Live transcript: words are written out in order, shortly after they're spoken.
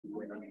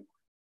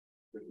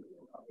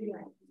All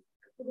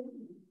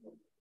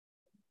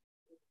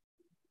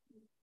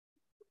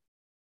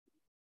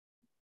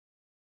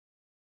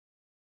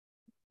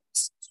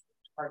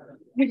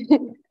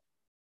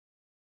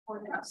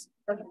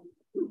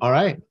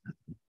right.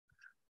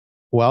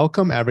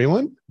 Welcome,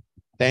 everyone.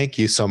 Thank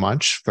you so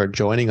much for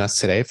joining us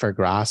today for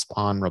Grasp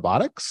on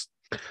Robotics.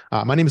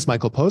 My name is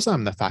Michael Poza.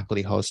 I'm the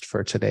faculty host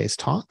for today's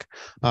talk.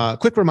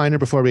 Quick reminder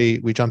before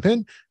we jump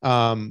in,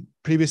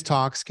 previous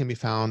talks can be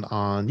found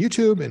on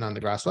YouTube and on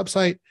the Grasp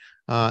website.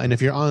 And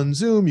if you're on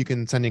Zoom, you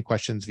can send in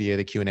questions via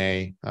the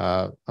Q&A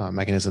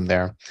mechanism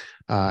there,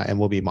 and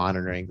we'll be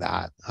monitoring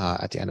that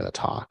at the end of the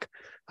talk.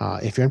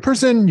 If you're in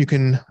person, you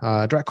can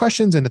direct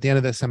questions, and at the end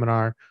of the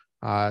seminar,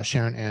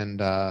 Sharon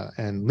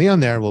and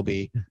Leon there will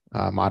be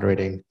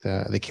moderating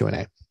the Q&A.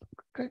 Okay.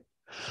 All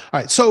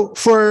right. So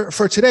for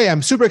today,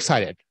 I'm super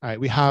excited. All right,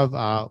 we have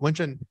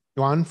Wenzhen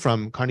Yuan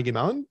from Carnegie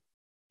Mellon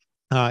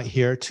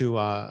here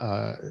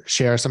to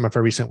share some of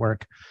her recent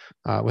work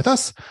with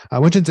us.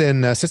 Wenzhen's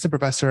an assistant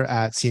professor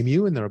at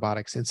CMU in the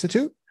Robotics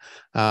Institute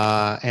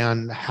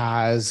and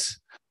has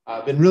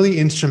been really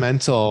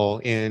instrumental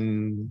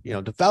in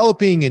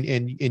developing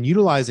and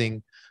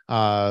utilizing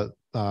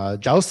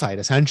GelSight,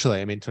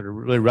 essentially. I mean, sort of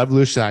really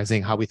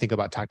revolutionizing how we think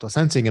about tactile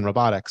sensing in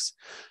robotics.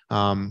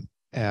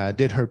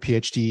 Did her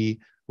PhD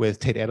with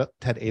Ted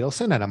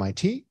Adelson at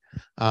MIT,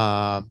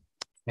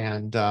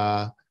 and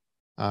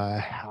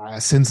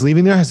since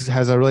leaving there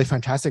has a really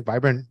fantastic,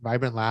 vibrant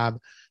lab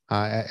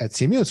at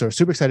CMU. So we're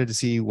super excited to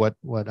see what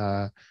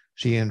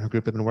she and her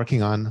group have been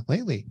working on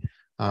lately.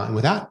 And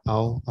with that,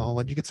 I'll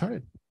let you get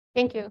started.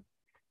 Thank you.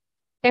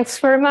 Thanks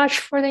very much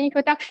for the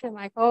introduction,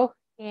 Michael.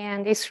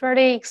 And it's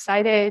really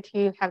excited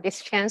to have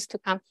this chance to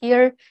come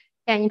here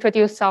and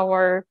introduce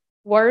our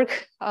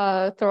work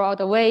throughout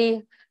the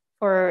way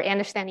for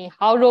understanding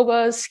how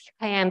robots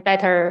can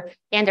better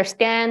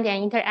understand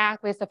and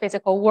interact with the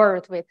physical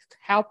world with the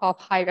help of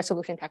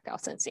high-resolution tactile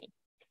sensing.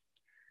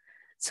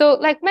 So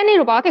like many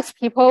robotics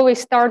people, we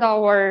start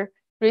our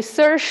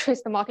research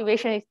with the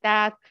motivation is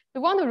that we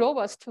want the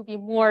robots to be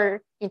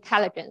more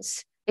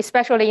intelligent,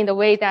 especially in the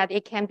way that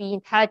it can be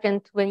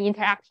intelligent when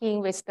interacting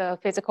with the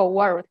physical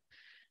world.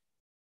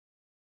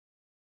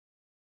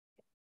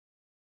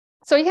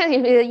 So you can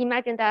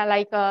imagine that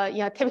like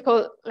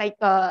typical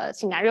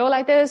scenario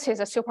like this is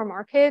a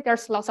supermarket.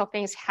 There's lots of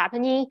things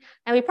happening,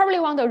 and we probably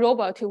want the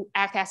robot to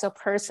act as a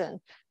person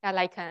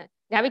that can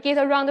navigate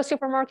around the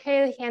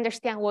supermarket,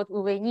 understand what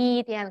we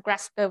need, and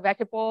grasp the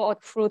vegetable or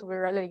the fruit we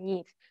really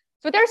need.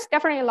 So there's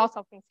definitely lots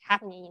of things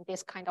happening in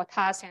this kind of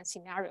tasks and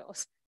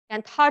scenarios.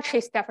 And touch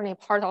is definitely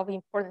part of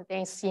important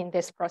things in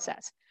this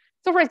process.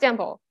 So for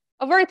example,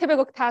 a very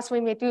typical task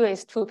we may do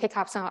is to pick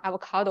up some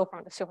avocado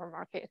from the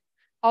supermarket.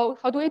 How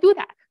do we do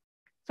that?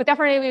 So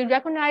definitely we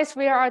recognize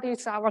where are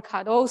these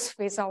avocados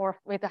with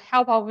the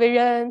help of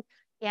vision,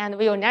 and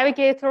we will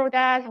navigate through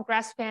that and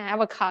grasp an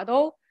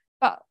avocado.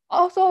 But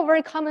also a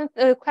very common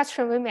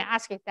question we may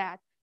ask is that,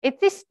 is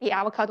this the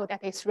avocado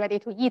that is ready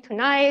to eat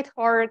tonight,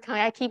 or can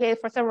I keep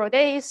it for several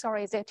days, or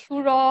is it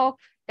too raw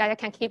that I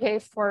can keep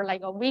it for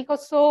like a week or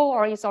so,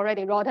 or it's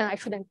already rotten, I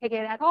shouldn't take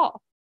it at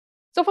all?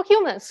 So for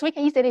humans, we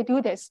can easily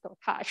do this to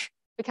touch.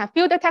 We can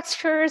feel the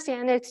textures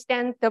and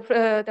extend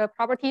the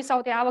properties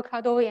of the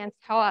avocado and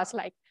tell us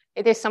like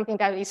it is something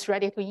that is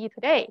ready to eat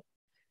today.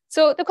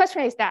 So the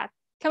question is that,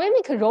 can we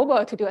make a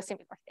robot to do a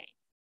similar thing?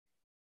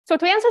 So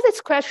to answer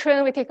this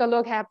question, we take a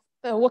look at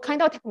what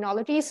kind of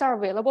technologies are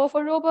available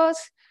for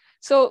robots.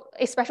 So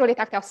especially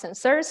tactile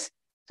sensors.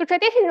 So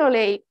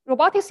traditionally,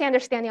 robotics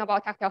understanding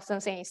about tactile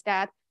sensing is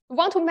that we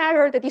want to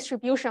measure the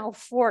distribution of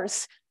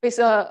force with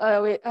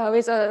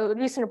a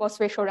reasonable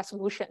spatial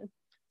resolution.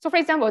 So for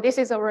example, this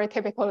is a very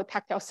typical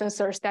tactile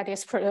sensors that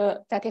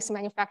is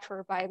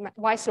manufactured by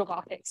Wise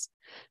Robotics.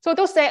 So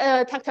those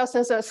tactile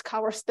sensors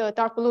covers the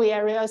dark blue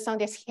areas on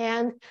this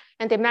hand,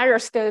 and they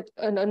measures the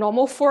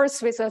normal force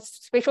with a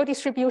spatial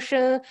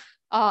distribution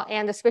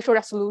and the spatial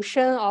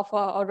resolution of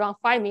around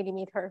 5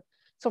 millimeters.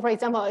 So for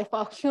example, if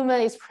a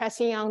human is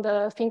pressing on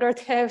the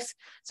fingertips,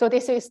 so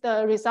this is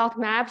the result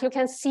map you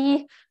can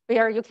see,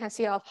 where you can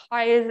see a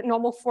higher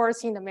normal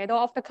force in the middle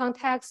of the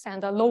context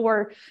and a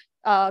lower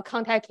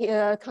contact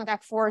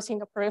force in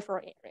the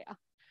peripheral area.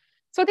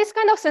 So this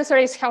kind of sensor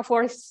is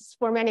helpful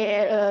for many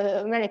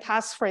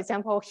tasks. For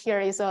example, here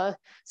is a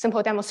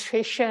simple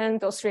demonstration.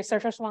 Those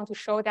researchers want to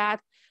show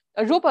that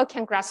a robot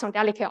can grasp some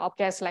delicate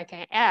objects like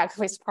an egg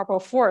with proper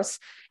force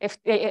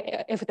if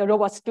the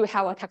robots do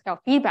have a tactile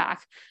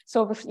feedback.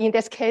 So in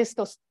this case,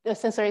 the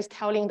sensor is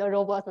telling the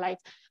robot like,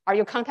 are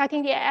you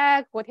contacting the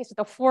egg? What is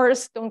the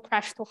force? Don't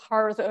crash too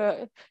hard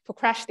to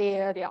crash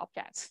the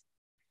objects.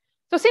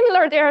 So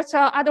similar, there's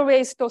other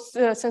ways those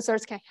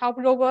sensors can help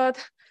robot,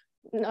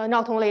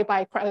 not only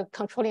by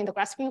controlling the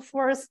grasping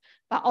force,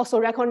 but also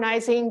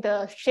recognizing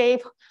the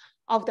shape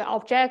of the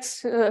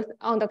objects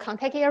on the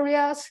contact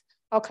areas,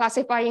 or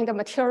classifying the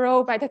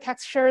material by the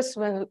textures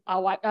when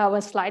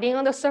sliding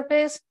on the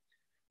surface.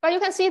 But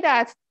you can see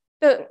that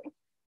the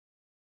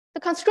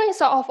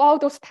constraints of all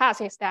those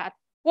tasks is that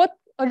what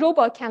a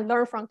robot can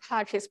learn from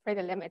touch is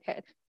pretty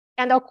limited.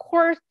 And the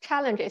core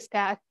challenge is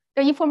that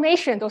the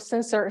information those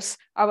sensors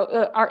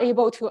are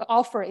able to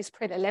offer is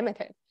pretty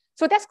limited.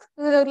 So that's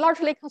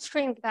largely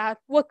constrained that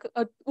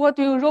what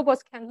do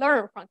robots can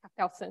learn from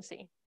tactile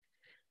sensing.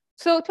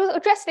 So to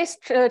address this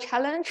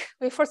challenge,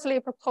 we firstly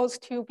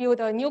proposed to build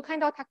a new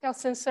kind of tactile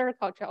sensor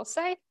called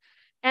GelSight.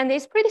 And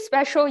it's pretty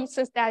special in the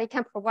sense that it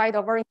can provide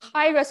a very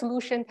high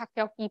resolution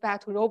tactile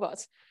feedback to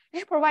robots,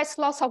 which provides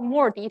lots of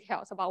more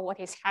details about what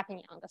is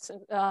happening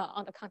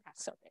on the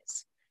contact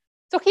surface.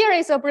 So here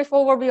is a brief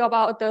overview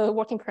about the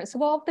working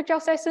principle of the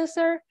GelSight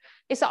sensor.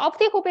 It's an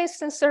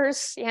optical-based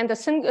sensors, and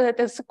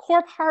the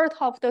core part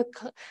of the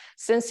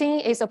sensing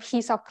is a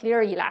piece of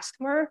clear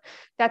elastomer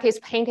that is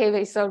painted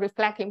with a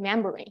reflective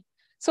membrane.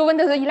 So when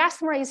the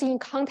elastomer is in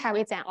contact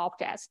with an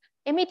object,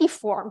 it may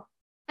deform,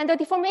 and the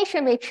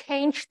deformation may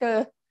change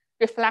the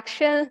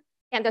reflection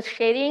and the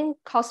shading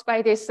caused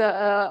by this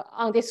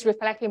on this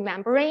reflective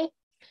membrane,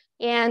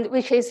 and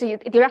which is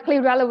directly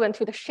relevant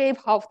to the shape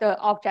of the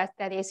object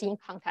that is in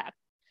contact.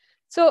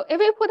 So if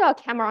we put a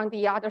camera on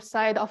the other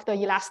side of the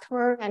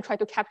elastomer and try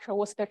to capture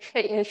what's the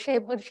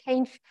shape or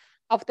change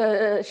of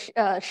the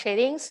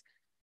shadings,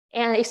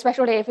 and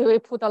especially if we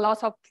put a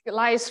lot of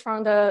lights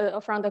from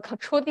the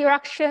control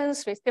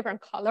directions with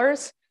different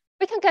colors,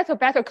 we can get a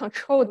better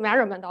controlled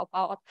measurement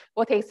about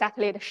what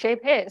exactly the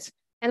shape is.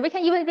 And we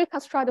can even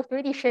reconstruct the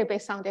 3D shape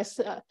based on this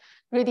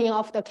reading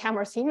of the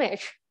camera's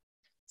image.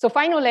 So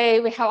finally,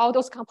 we have all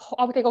those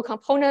optical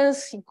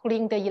components,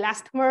 including the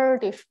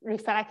elastomer, the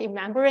reflective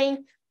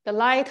membrane, the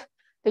light,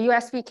 the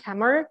USB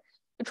camera.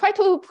 We try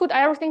to put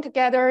everything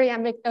together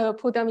and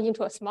put them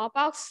into a small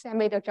box and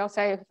make a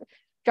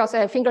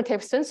GelSight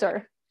fingertip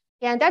sensor.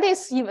 And that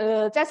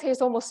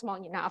is almost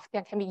small enough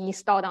that can be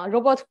installed on a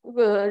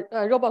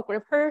robot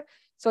gripper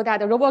so that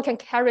the robot can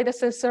carry the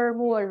sensor,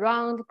 move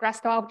around,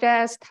 grasp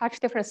objects,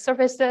 touch different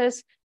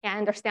surfaces, and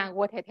understand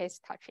what it is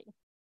touching.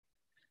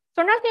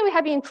 So another thing we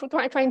have been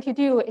trying to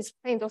do is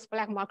paint those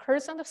black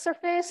markers on the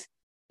surface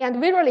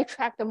and visually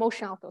track the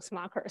motion of those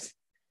markers.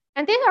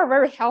 And they are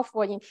very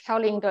helpful in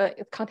telling the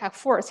contact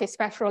force,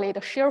 especially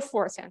the shear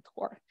force and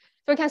torque.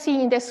 So you can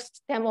see in this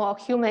demo, a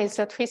human is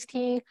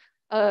twisting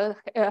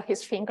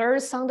his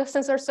fingers on the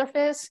sensor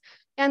surface.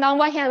 And on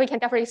one hand, we can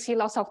definitely see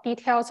lots of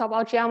details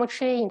about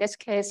geometry. In this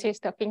case, it's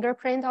the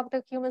fingerprint of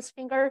the human's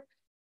finger.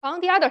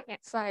 On the other hand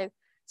side,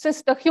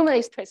 since the human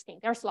is twisting,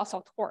 there's lots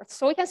of torque.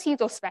 So we can see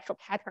those special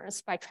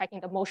patterns by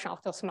tracking the motion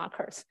of those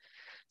markers.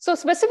 So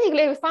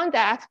specifically, we found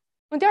that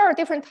when there are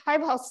different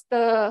types of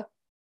the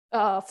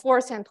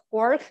force and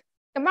torque,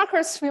 the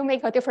markers will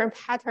make a different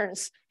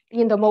patterns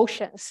in the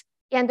motions.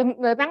 And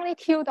the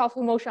magnitude of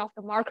the motion of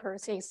the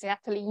markers is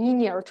actually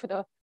linear to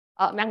the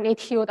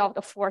magnitude of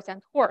the force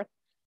and torque.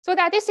 So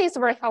that this is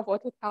very helpful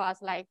to tell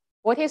us like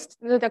what is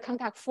the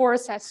contact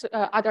force as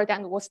other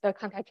than what's the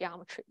contact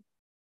geometry.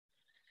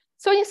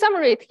 So in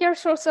summary, here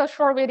shows a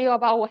short video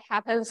about what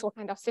happens, what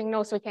kind of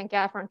signals we can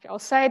get from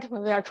GelSight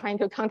when we are trying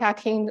to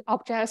contacting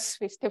objects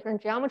with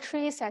different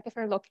geometries at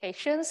different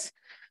locations.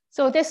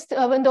 So this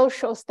window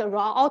shows the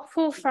raw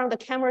output from the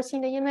cameras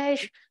in the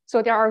image.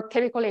 So there are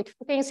typically two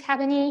things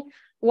happening.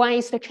 One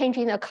is the change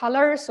in the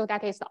color. So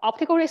that is the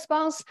optical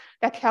response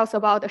that tells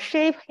about the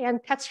shape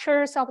and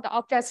textures of the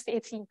objects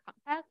it's in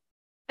contact.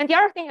 And the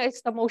other thing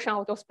is the motion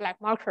of those black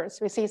markers,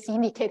 which is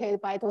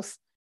indicated by those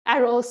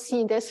arrows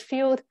in this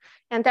field.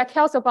 And that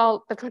tells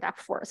about the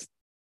contact force.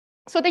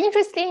 So the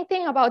interesting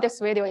thing about this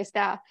video is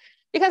that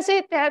you can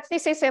see that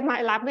this is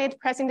my lab mate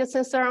pressing the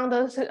sensor on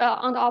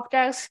the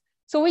objects.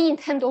 So we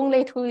intend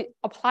only to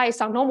apply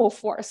some normal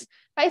force.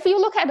 But if you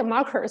look at the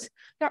markers,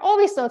 there's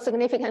always a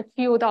significant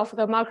field of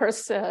the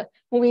markers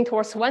moving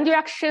towards one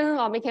direction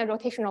or making a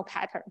rotational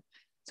pattern.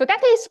 So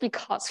that is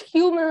because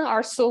humans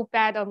are so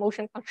bad at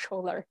motion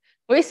controller.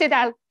 We say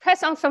that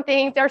press on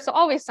something, there's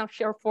always some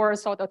shear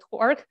force or the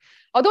torque,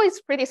 although it's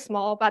pretty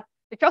small, but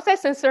the GelSight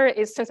sensor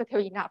is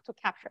sensitive enough to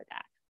capture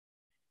that.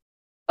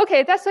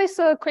 Okay, that's just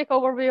a quick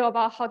overview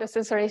about how the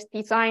sensor is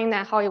designed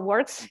and how it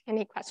works.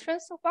 Any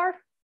questions so far?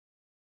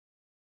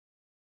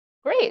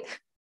 Great.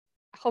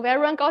 I hope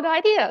everyone got the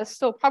idea.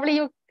 So probably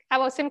you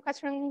have the same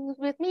question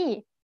with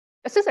me.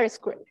 The sensor is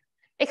great.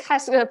 It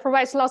has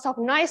provides lots of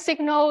nice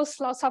signals,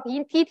 lots of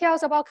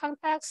details about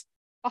context.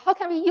 But how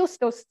can we use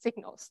those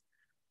signals?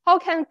 How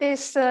can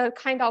this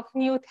kind of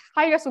new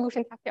high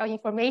resolution tactile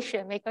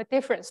information make a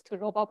difference to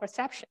robot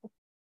perception?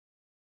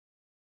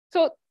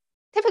 So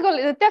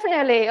typically,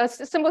 definitely,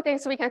 simple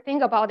things we can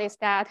think about is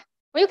that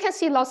when you can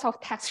see lots of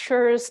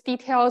textures,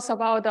 details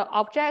about the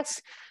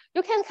objects,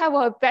 you can have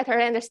a better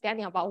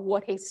understanding about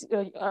what is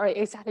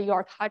exactly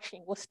you're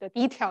touching, what's the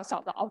details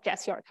of the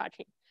objects you're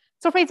touching.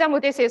 So for example,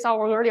 this is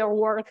our earlier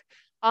work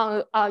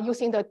on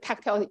using the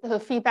tactile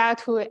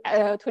feedback to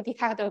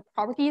detect the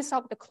properties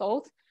of the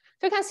clothes.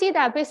 So you can see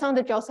that based on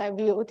the GelSight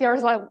view,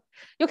 there's like,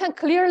 you can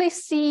clearly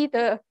see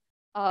the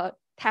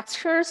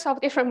textures of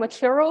different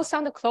materials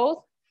on the clothes.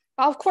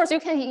 But of course, you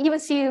can even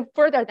see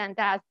further than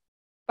that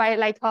by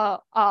like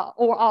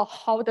overall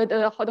how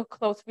the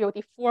clothes will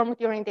deform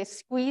during the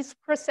squeeze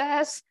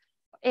process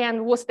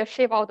and what's the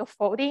shape of the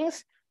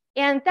foldings.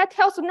 And that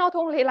tells not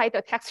only like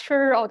the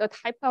texture or the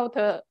type of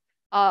the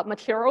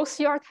materials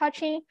you are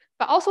touching,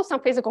 but also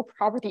some physical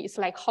properties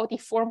like how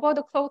deformable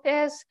the cloth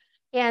is.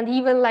 And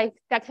even like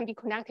that can be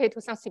connected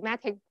to some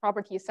semantic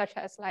properties such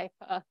as like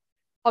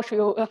how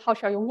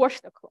shall you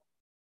wash the cloth.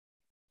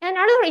 And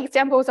other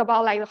examples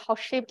about like how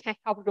shape can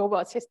help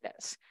robots is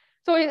this.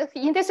 So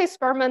in this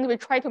experiment, we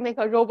try to make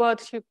a robot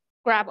to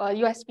grab a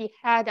USB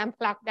head and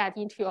plug that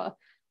into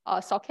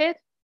a socket.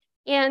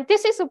 And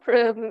this is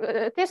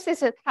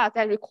a task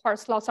that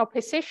requires lots of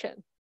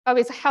precision. But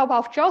with the help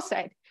of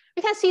GelSight,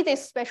 we can see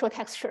these special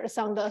textures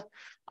on the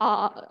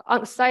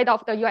side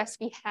of the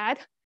USB head.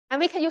 And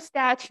we can use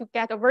that to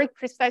get a very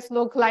precise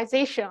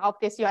localization of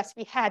this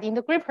USB head in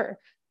the gripper.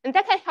 And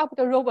that can help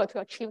the robot to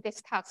achieve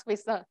this task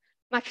with a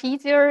much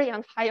easier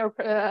and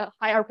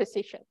higher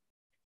precision.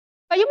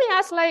 But you may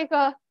ask, like,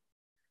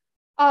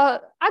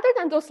 other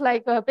than those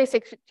like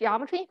basic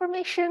geometry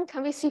information,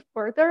 can we see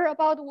further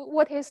about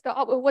what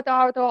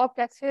are the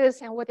objects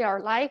is and what they are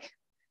like?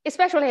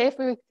 Especially if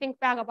we think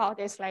back about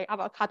this like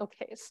avocado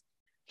case.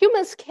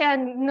 Humans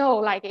can know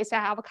like it's an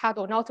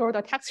avocado not through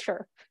the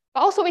texture,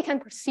 but also we can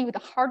perceive the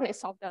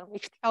hardness of them,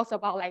 which tells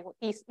about like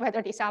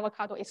whether this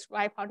avocado is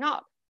ripe or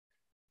not.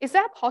 Is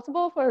that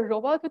possible for a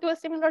robot to do a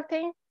similar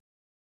thing?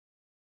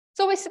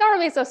 So we start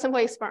with a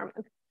simple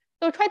experiment.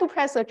 So try to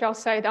press a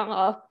GelSight on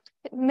a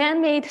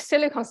man-made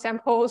silicon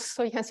samples.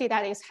 So you can see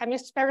that it's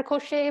hemispherical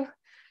shape.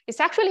 It's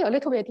actually a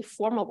little bit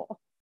deformable.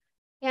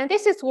 And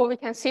this is what we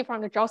can see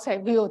from the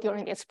GelSight view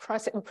during this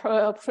pressing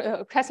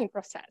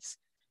process.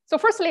 So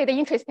firstly, the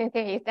interesting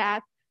thing is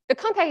that the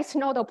contact is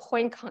not a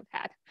point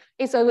contact.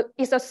 It's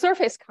a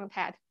surface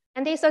contact,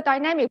 and it's a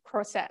dynamic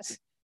process.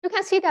 You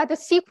can see that the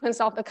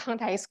sequence of the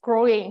contact is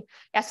growing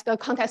as the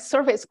contact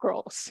surface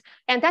grows.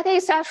 And that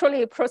is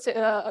actually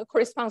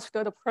corresponds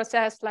to the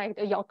process like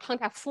your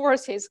contact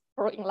force is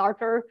growing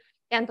larger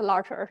and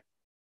larger.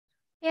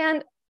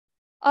 And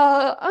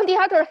on the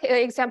other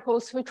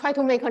examples, we try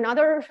to make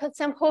another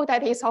example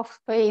that is of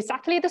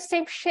exactly the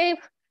same shape,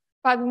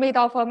 but made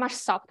of much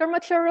softer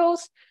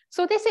materials.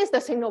 So this is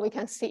the signal we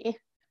can see.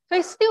 So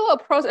it's still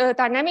a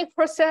dynamic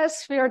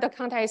process where the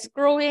contact is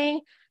growing,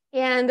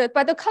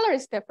 but the color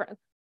is different.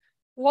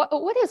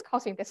 What is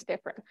causing this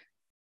difference?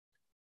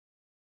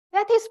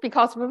 That is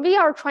because when we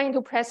are trying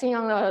to press in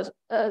on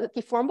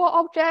deformable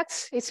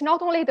objects, it's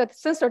not only the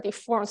sensor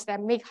deforms that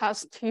make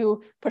us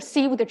to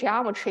perceive the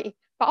geometry,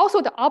 but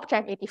also the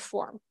object may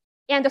deform.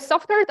 And the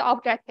softer the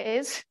object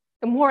is,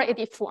 the more it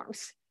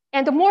deforms.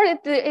 And the more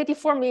it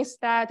deforms means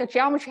that the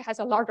geometry has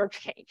a larger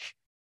change.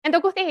 And the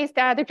good thing is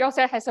that the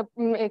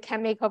GelSight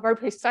can make a very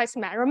precise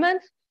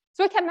measurement.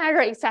 So we can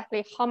measure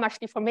exactly how much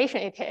deformation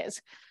it is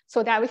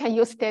so that we can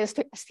use this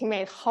to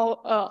estimate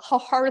how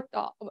hard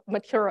the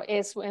material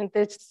is when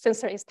the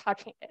sensor is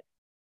touching it.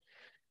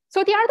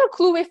 So the other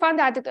clue we found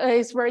that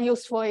is very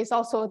useful is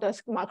also the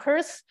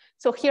markers.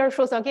 So here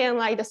shows again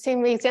like the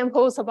same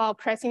examples about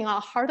pressing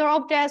on harder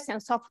objects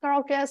and softer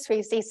objects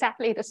with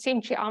exactly the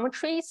same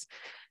geometries.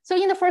 So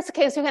in the first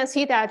case, you can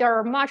see that there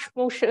are much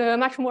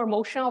more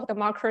motion of the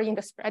marker in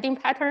the spreading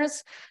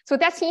patterns. So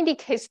that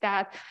indicates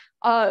that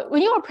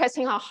when you are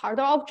pressing on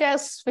harder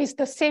objects with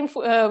the same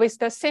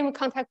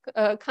contact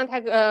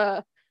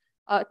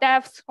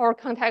depth or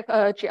contact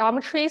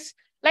geometries,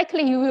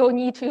 likely you will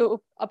need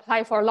to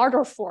apply for a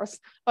larger force.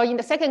 But in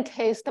the second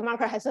case, the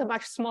marker has a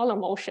much smaller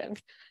motion.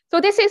 So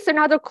this is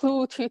another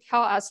clue to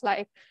tell us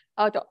like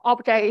the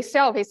object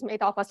itself is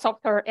made of a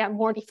softer and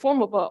more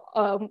deformable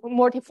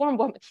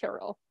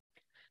material.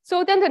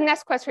 So then the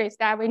next question is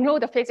that we know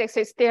the physics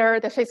is there,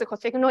 the physical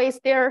signal is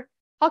there.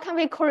 How can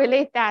we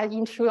correlate that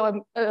into a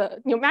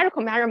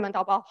numerical measurement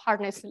of a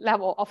hardness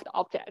level of the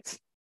objects?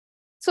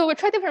 So we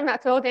tried different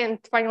methods and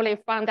finally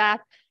found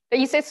that the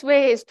easiest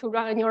way is to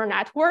run a neural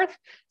network.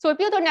 So we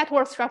build a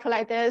network structure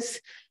like this.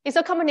 It's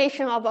a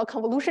combination of a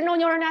convolutional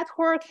neural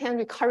network and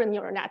recurrent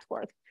neural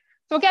network.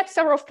 So we get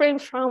several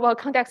frames from a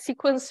contact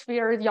sequence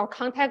where your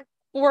contact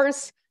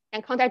force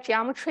and contact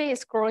geometry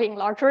is growing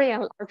larger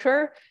and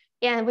larger.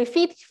 And we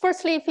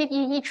firstly feed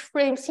each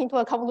frame into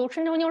a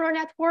convolutional neural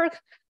network,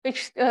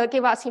 which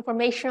give us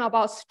information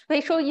about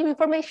spatial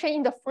information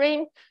in the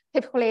frame.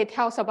 Typically, it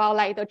tells about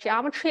like the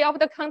geometry of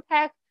the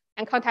contact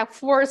and contact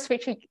force,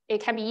 which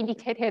it can be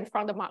indicated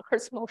from the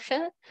marker's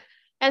motion.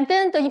 And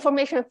then the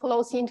information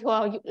flows into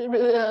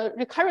a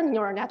recurrent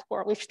neural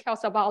network, which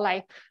tells about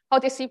like how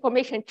this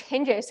information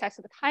changes as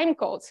the time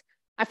goes.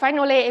 And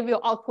finally, it will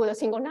output a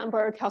single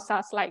number, tells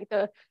us like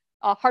the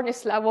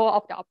hardness level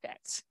of the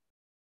objects.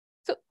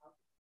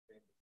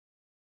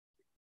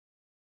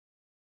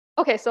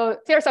 Okay, so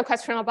there's a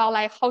question about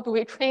like, how do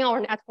we train our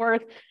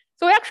network?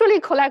 So we actually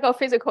collect a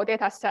physical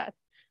data set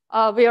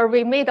where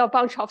we made a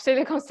bunch of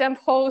silicon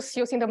samples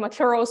using the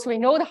materials we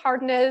know the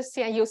hardness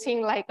and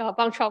using like a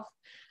bunch of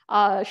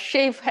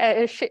shape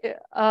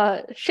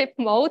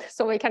mode,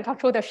 so we can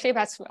control the shape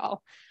as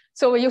well.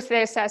 So we use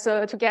this as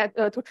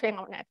to train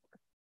our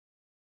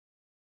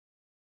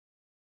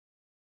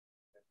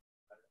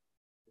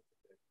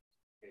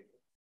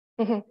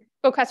network.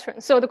 Good question.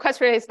 So the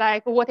question is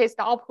like, what is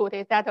the output?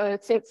 Is that a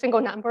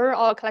single number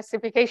or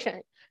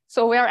classification?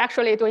 So we are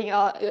actually doing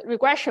a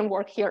regression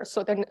work here.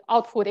 So the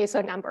output is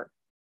a number.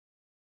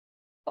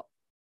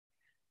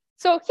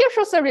 So here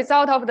shows the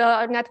result of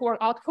the network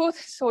output.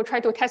 So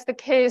try to test the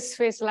case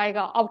with like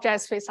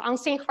objects with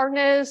unseen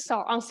hardness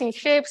or unseen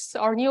shapes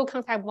or new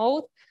contact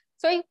mode.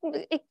 So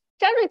it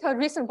generates a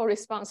reasonable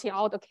response in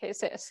all the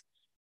cases.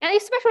 And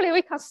especially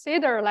we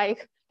consider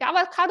like the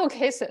avocado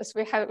cases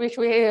which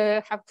we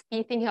have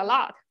been thinking a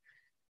lot.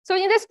 So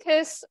in this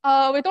case,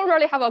 we don't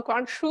really have a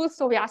ground truth.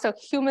 So we ask a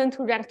human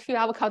to rank 2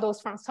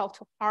 avocados from soft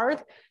to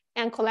hard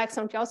and collect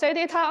some GelSight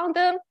data on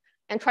them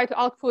and try to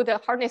output the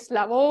hardness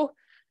level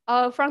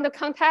from the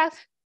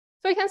contact.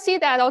 So you can see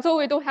that although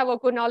we don't have a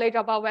good knowledge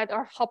about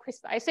whether how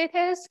precise it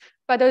is,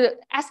 but the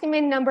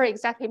estimated number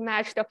exactly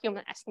match the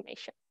human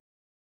estimation.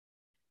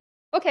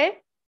 Okay,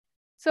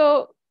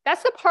 so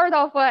that's the part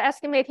of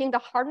estimating the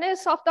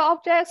hardness of the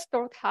objects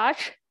through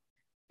touch.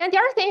 And the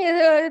other thing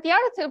is, the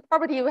other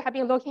property we have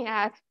been looking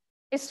at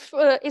is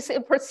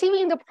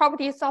perceiving the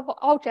properties of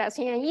objects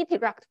in an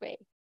indirect way.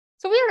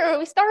 So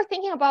we started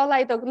thinking about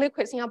like the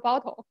liquids in a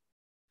bottle.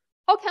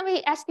 How can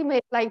we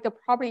estimate like the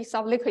properties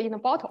of liquid in the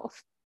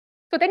bottles?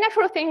 So the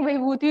natural thing we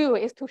would do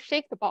is to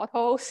shake the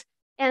bottles.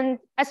 And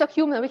as a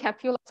human, we can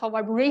feel lots of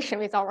vibration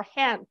with our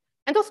hand.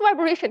 And those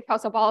vibrations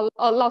tells about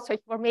lots of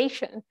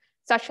information,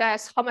 such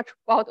as how much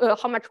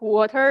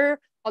water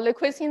or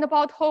liquids in the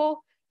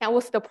bottle, and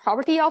what's the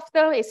property of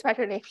them,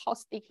 especially how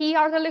sticky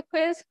are the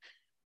liquids.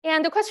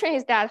 And the question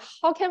is that,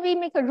 how can we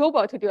make a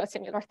robot to do a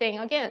similar thing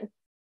again?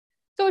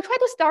 So we try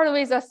to start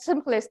with the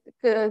simplest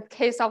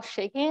case of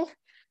shaking.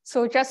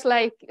 So just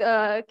like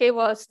gave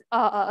us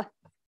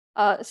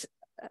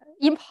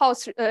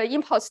impulse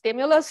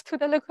stimulus to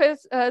the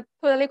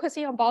liquids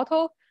in a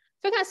bottle.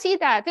 So you can see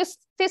that this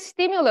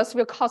stimulus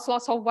will cause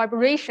lots of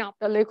vibration of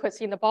the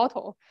liquids in the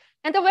bottle.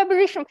 And the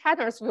vibration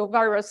patterns will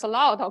vary a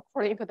lot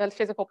according to the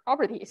physical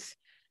properties.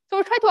 So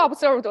we try to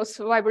observe those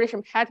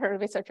vibration patterns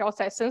with a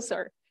GelSight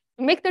sensor.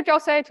 We make the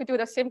GelSight to do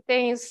the same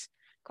things,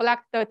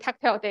 collect the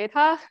tactile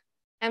data,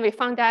 and we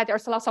found that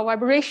there's lots of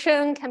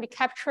vibration can be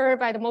captured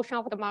by the motion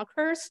of the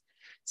markers.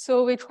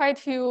 So we try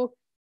to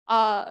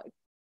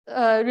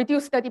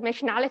reduce the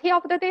dimensionality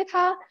of the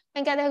data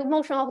and get the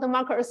motion of the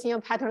markers in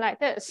a pattern like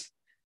this.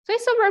 So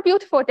it's a very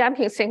beautiful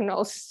damping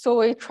signals. So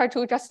we try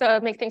to just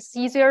make things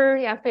easier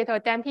and fit a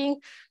damping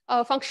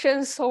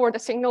functions over the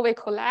signal we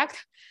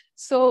collect.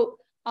 So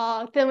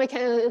then we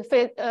can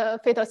fit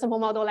a simple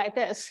model like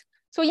this.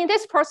 So in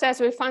this process,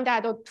 we found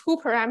that the 2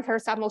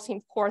 parameters are most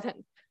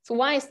important. So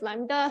one is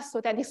lambda,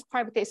 so that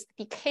describes this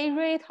decay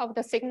rate of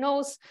the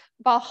signals,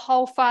 about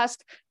how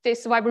fast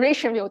this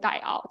vibration will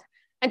die out.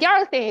 And the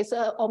other thing is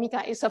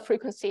omega is a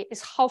frequency,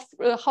 is how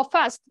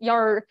fast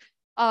your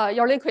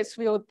liquids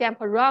will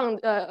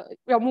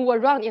will move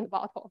around in the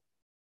bottle.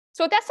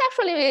 So that's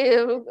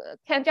actually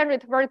can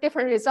generate very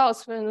different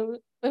results when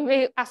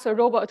we ask a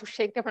robot to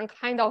shake different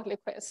kind of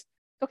liquids.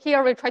 So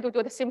here we try to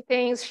do the same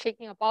things,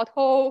 shaking a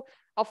bottle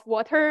of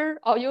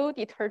water, oil,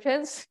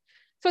 detergents.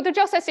 So the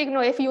GelSight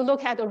signal, if you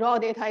look at the raw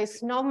data,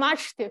 is not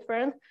much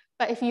different.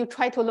 But if you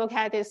try to look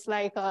at this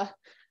like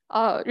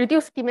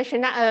reduced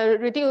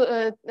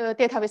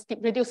data with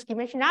reduced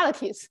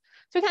dimensionalities,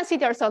 so you can see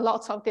there's a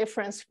lot of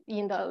difference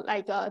in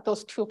the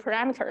those 2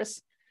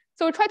 parameters.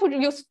 So we try to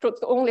use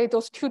only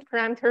those 2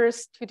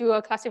 parameters to do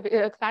a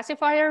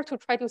classifier to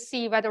try to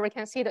see whether we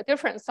can see the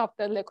difference of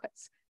the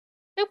liquids.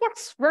 It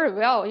works very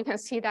well. You can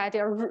see that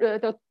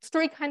the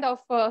 3 kind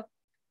of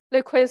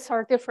liquids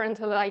are different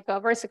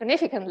very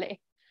significantly.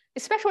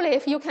 Especially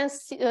if you can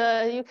see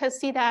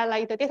that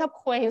like the data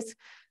points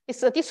is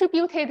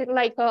distributed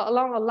like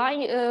along a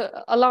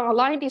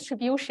line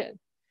distribution.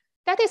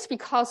 That is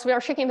because we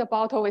are shaking the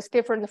bottle with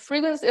different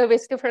frequencies,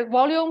 with different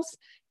volumes,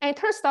 and it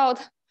turns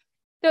out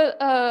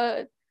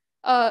the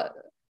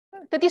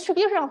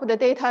distribution of the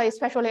data,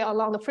 especially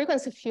along the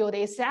frequency field,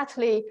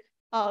 exactly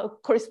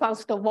corresponds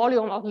to the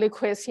volume of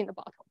liquids in the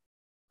bottle.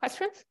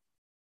 Questions?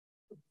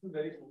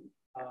 Very cool.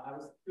 I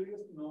was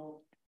curious to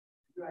know,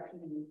 did you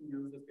actually need to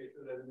use the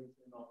spatial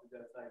resolution of the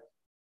GelSight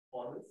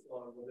for this,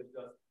 or was it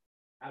just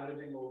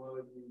averaging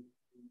over the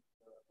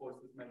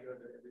forces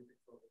measured at every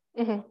pixel?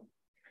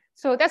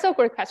 So that's a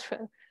great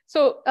question.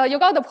 So you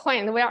got the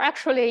point. We are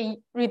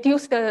actually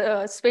reduce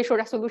the spatial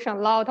resolution a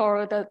lot,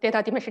 or the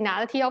data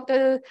dimensionality of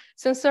the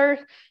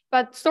sensor.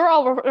 But through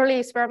our early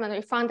experiment,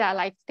 we found that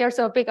like there's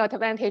a big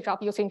advantage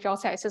of using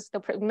GelSight since the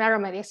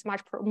measurement is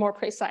much more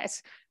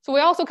precise. So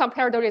we also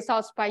compare the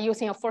results by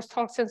using a force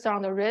torque sensor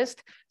on the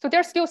wrist. So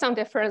there's still some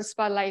difference,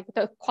 but like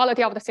the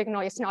quality of the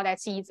signal is not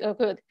as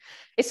good.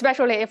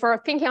 Especially if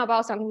we're thinking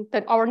about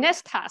our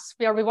next task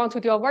where we want to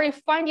do a very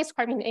fine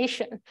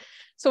discrimination.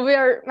 So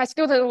my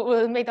student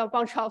will make a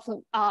bunch of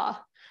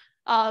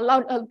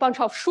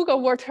sugar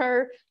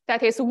water,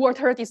 that is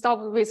water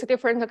dissolved with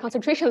different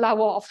concentration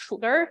level of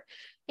sugar.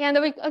 And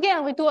we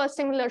do a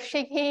similar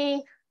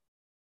shaking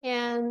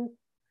and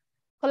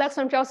collect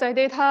some GelSight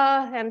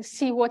data and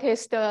see what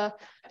is the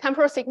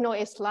temporal signal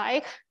is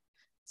like.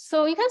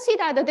 So you can see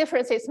that the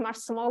difference is much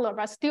smaller,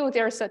 but still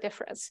there's a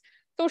difference.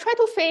 So we try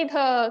to fit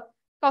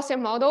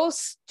Gaussian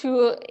models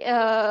to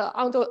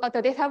on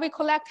the data we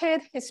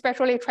collected,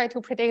 especially try to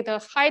predict the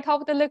height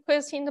of the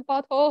liquids in the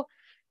bottle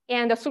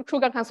and the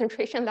sugar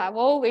concentration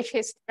level, which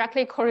is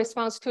directly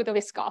corresponds to the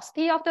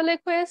viscosity of the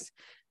liquids.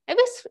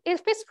 It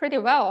fits pretty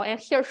well. And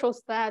here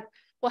shows that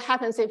what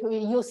happens if we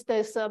use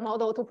this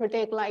model to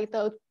predict like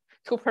the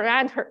two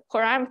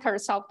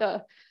parameters of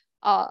the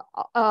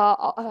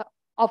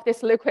of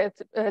this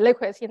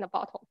liquids in the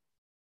bottle.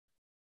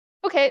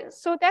 Okay,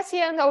 so that's the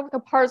end of the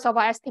parts of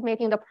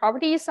estimating the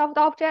properties of the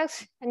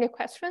objects. Any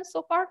questions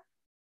so far?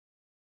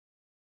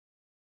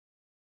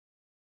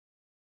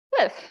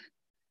 Good.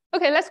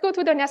 Okay, let's go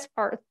to the next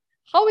part.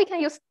 How we can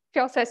use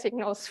GelSight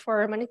signals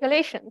for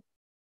manipulation.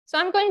 So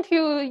I'm going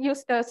to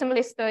use the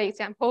simplest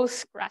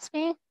examples,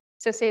 grasping.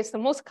 This is the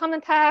most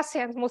common task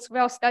and most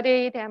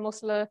well-studied and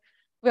most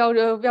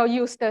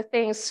well-used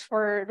things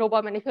for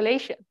robot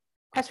manipulation.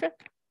 Question?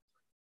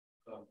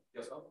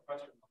 Yes, I have a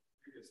question on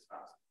the previous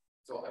task.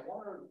 So I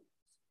wonder,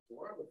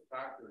 what are the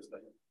factors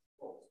that you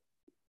control?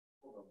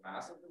 The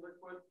mass of the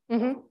liquid, the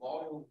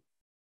volume of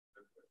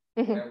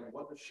the liquid, and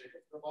what the shape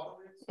of the bottle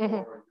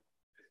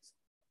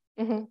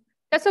is?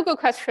 That's a good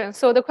question.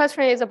 So the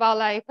question is about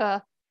like,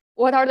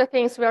 what are the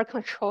things we are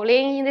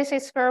controlling in these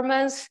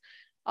experiments,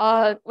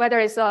 whether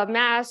it's a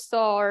mass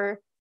or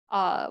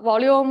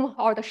volume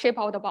or the shape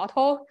of the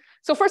bottle.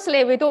 So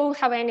firstly, we don't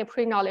have any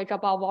pre-knowledge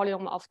about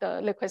volume of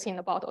the liquids in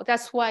the bottle.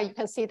 That's why you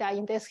can see that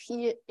in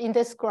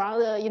this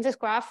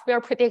graph, we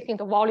are predicting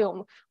the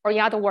volume, or in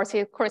other words,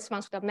 it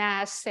corresponds to the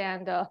mass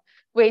and the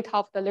weight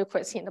of the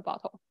liquids in the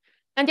bottle.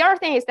 And the other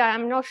thing is that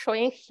I'm not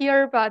showing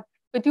here, but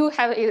we do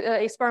have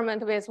an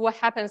experiment with what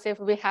happens if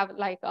we have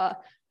like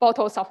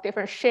bottles of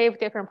different shape,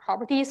 different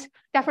properties.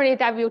 Definitely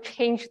that will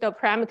change the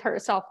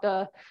parameters of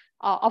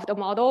the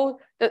model.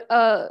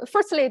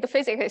 Firstly, the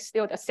physics is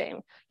still the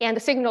same, and the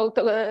signal,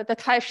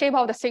 the shape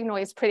of the signal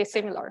is pretty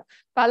similar,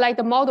 but like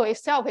the model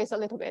itself is a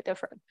little bit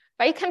different.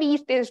 But it can be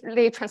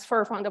easily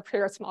transferred from the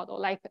previous model.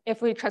 Like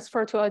if we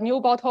transfer to a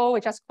new bottle, we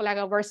just collect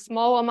a very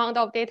small amount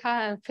of data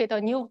and fit a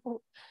new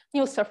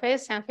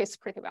surface, and fits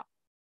pretty well.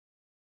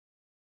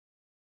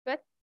 Good.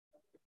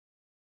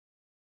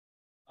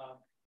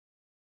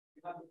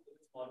 You have this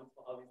model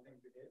for how these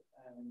things behave,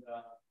 and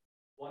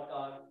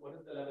what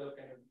is the level of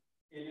kind of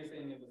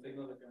aliasing in the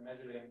signal that you're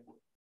measuring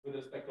with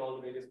respect to all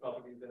the various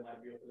properties that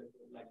might be of the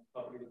liquid, like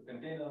property of the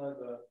container,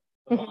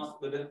 the mass,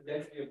 the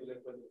density of the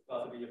liquid, the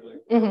viscosity of the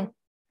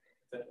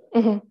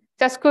liquid,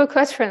 That's a good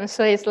question.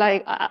 So it's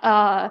like,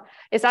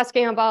 it's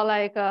asking about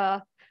like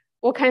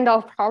what kind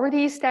of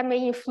properties that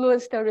may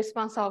influence the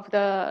response of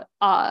the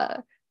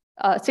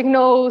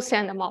signals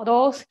and the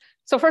models.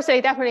 So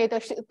firstly, definitely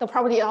the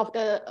property of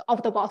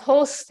the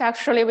bottles.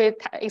 Actually, we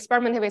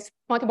experimented with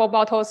multiple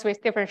bottles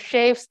with different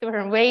shapes,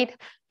 different weight,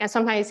 and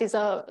sometimes it's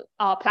a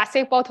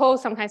plastic bottle,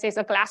 sometimes it's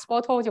a glass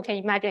bottle. You can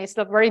imagine it's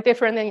very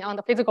different on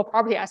the physical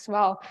property as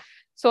well.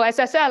 So as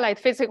I said, like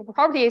physical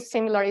property is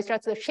similar, it's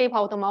just the shape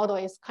of the model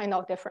is kind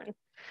of different.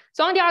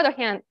 So on the other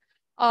hand,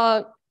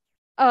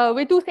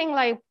 we do think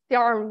like there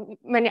are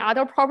many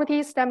other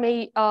properties that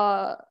may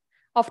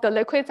of the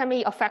liquids that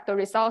may affect the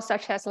results,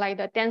 such as like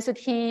the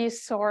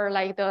densities or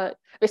like the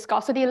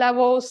viscosity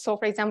levels. So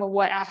for example,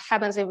 what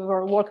happens if we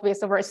work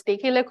with very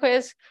sticky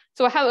liquids?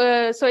 So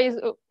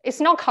it's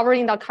not covered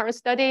in the current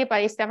study,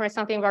 but it's definitely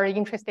something very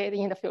interested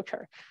in the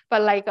future.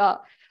 But like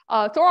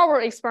through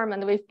our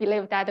experiment, we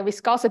believe that the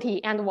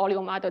viscosity and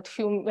volume are the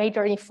two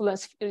major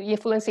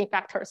influencing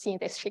factors in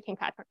this shaking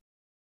pattern.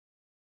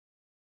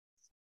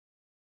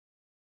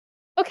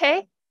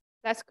 Okay,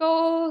 let's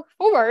go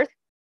forward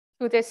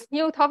to this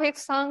new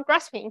topics on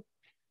grasping.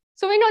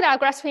 So we know that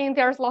grasping,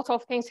 there's lots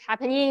of things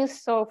happening.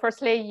 So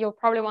firstly, you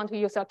probably want to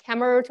use a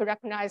camera to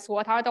recognize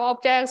what are the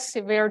objects,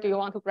 where do you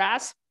want to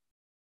grasp.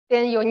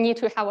 Then you need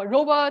to have a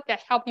robot that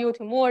help you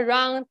to move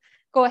around,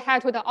 go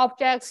ahead to the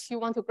objects you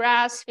want to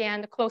grasp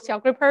and close your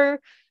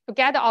gripper to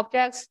get the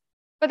objects.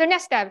 But the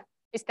next step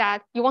is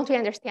that you want to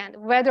understand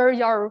whether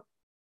your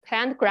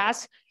planned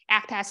grasp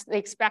act as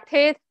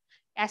expected,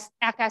 act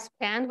as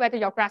planned, whether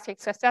your grasp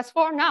is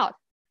successful or not.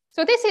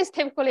 So this is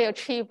typically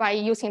achieved by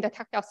using the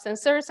tactile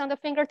sensors on the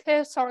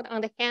fingertips or on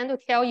the hand to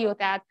tell you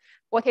that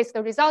what is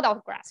the result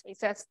of grasp.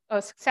 Is it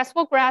a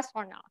successful grasp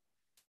or not?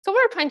 So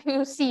we're trying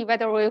to see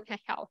whether we can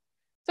help.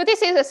 So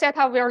this is a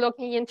setup we're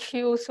looking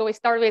into. So we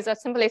start with the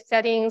simplest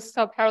settings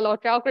of parallel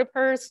gel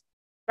grippers,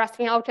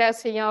 grasping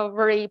objects in a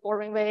very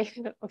boring way.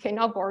 Okay,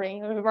 not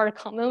boring, a very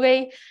common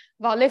way,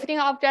 about lifting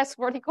objects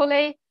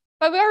vertically.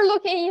 But we're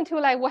looking into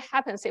like what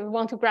happens if we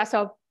want to grasp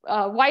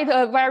a wide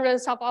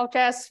variance of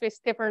objects with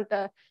different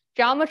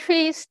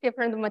geometries,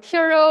 different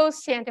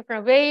materials, and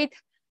different weight,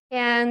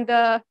 and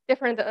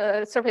different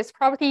surface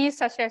properties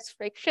such as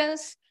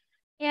frictions.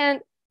 And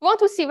we want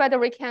to see whether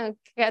we can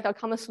get a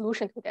common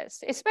solution to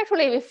this,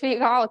 especially if we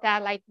figure out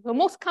that like the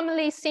most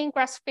commonly seen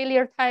grasp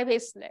failure type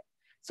is slip.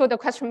 So the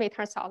question may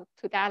turn out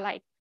to that,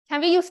 like, can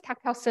we use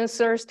tactile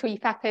sensors to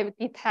effectively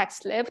detect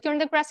slip during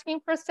the grasping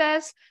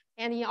process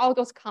and in all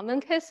those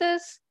common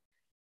cases?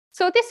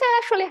 So this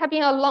actually has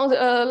been a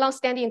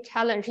long-standing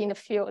challenge in the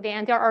field,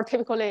 and there are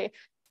typically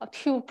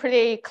two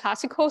pretty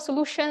classical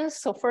solutions.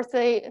 So first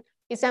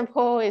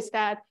example is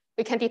that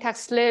we can detect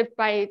slip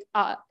by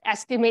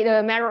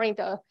measuring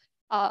the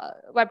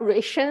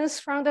vibrations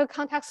from the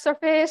contact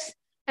surface.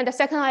 And the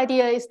second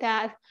idea is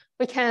that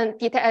we can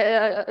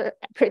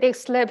predict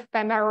slip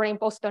by measuring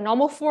both the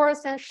normal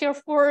force and shear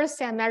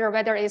force and measure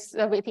whether it's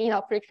within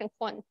a friction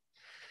point.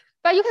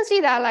 But you can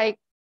see that like,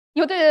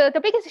 the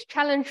biggest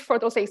challenge for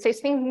those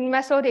existing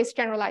methods is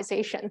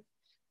generalization.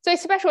 So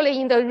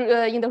especially in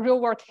the real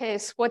world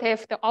case, what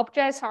if the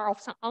objects are of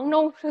some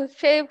unknown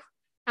shape,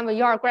 and when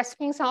you are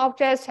grasping some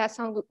objects at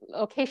some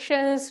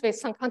locations with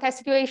some contact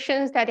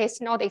situations that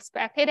is not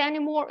expected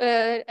anymore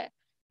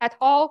at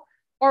all,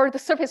 or the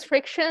surface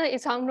friction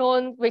is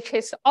unknown, which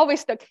is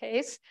always the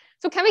case.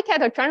 So can we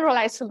get a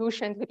generalized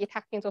solution to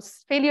detecting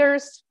those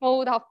failures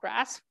mode of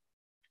grasp?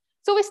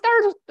 So we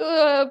start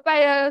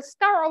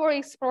our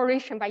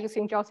exploration by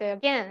using GelSight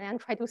again and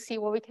try to see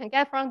what we can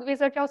get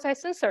with a GelSight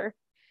sensor.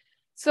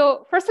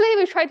 So firstly,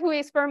 we try to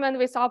experiment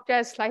with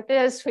objects like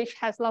this, which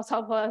has lots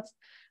of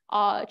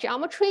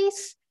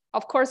geometries.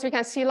 Of course, we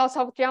can see lots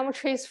of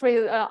geometries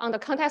on the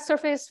contact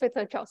surface with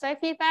the GelSight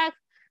feedback.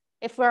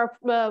 If we're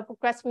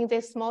grasping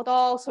this small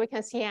doll, so we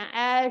can see an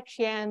edge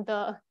and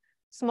a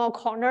small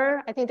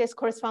corner. I think this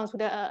corresponds to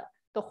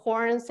the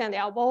horns and the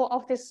elbow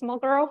of this small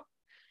girl.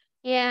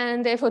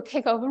 And if we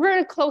take a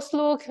very close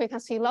look, we can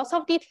see lots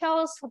of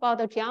details about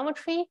the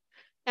geometry.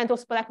 And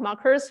those black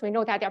markers, we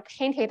know that they're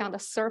painted on the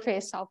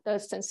surface of the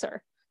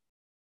sensor.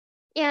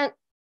 And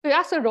we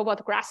ask the robot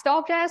to grasp the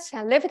objects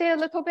and lift it a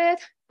little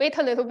bit, wait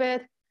a little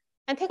bit,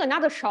 and take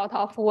another shot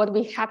of what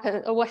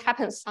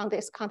happens on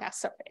this contact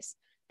surface.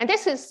 And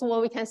this is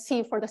what we can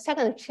see for the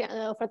second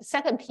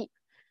peak.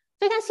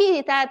 So you can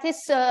see that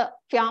this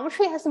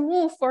geometry has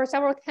moved for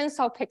several tens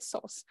of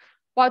pixels,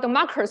 while the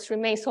markers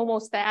remains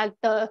almost at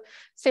the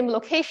same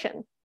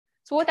location.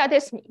 So what does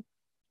this mean?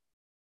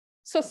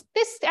 So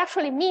this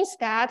actually means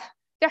that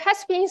there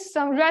has been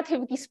some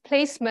relative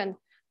displacement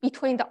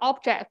between the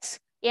objects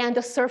and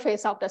the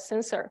surface of the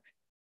sensor.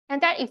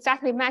 And that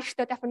exactly matches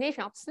the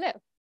definition of slip.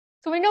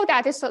 So we know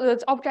that this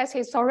object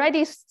is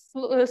already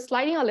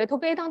sliding a little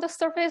bit on the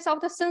surface of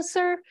the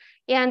sensor,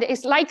 and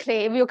it's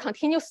likely it will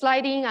continue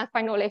sliding and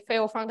finally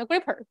fail from the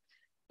gripper.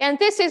 And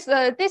this is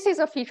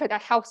a feature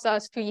that helps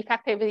us to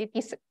effectively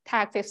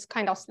detect this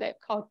kind of slip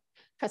called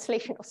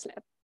translational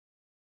slip.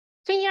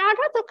 So in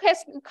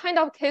other kind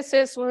of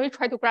cases, when we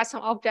try to grasp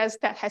some objects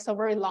that has a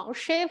very long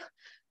shape,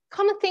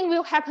 common thing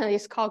will happen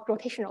is called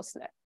rotational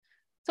slip.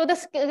 So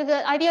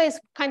the idea is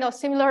kind of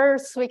similar,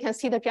 so we can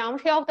see the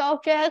geometry of the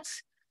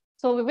objects.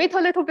 So we wait a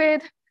little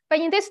bit, but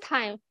in this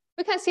time,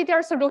 we can see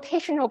there's a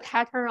rotational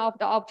pattern of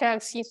the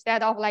objects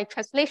instead of like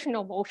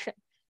translational motion.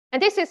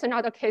 And this is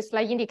another case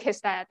that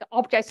indicates that the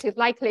object is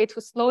likely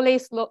to slowly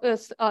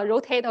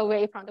rotate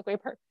away from the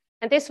gripper.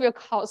 And this will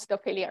cause the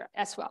failure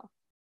as well.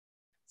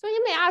 So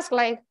you may ask,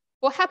 like,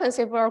 what happens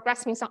if we're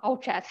grasping some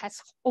object that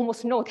has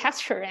almost no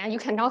texture and you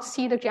cannot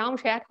see the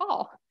geometry at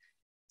all?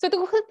 So the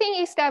good thing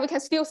is that we can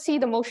still see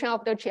the motion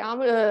of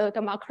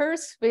the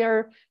markers,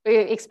 where we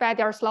expect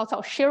there's lots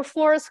of shear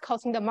force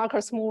causing the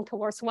markers move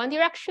towards one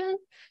direction.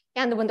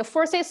 And when the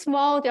force is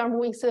small, they are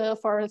moving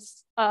for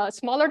a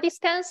smaller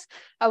distance.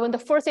 When the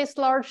force is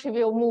large, it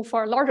will move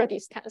for a larger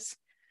distance.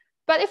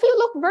 But if you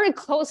look very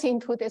close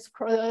into this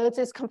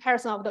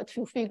comparison of the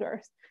two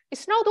figures,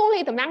 it's not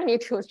only the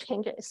magnitude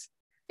changes,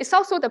 it's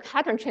also the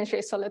pattern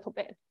changes a little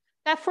bit.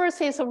 That force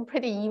is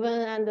pretty even,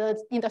 and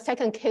in the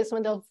second case,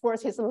 when the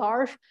force is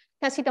large, you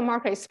can see the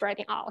marker is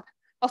spreading out.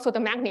 Also, the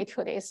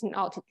magnitude is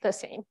not the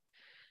same.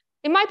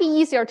 It might be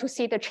easier to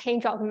see the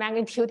change of the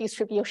magnitude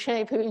distribution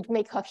if we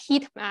make a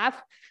heat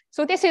map.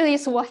 So this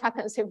is what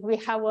happens if we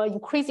have an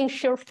increasing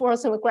shear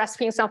force and we're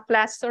grasping some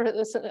flat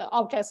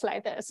objects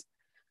like this.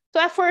 So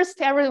at first,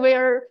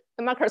 everywhere,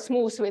 the markers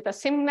moves with the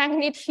same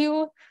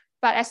magnitude,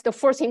 but as the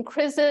force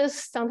increases,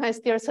 sometimes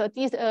there's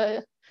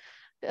a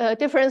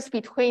difference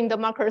between the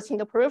markers in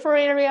the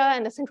peripheral area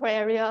and the central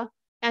area.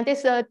 And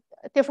this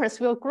difference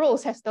will grow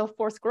as the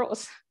force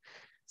grows.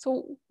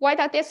 So why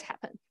does this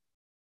happen?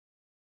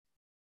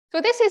 So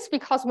this is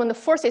because when the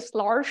force is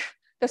large,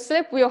 the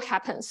slip will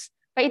happen,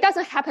 but it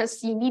doesn't happen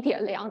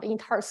immediately on the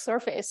entire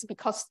surface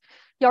because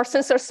your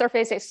sensor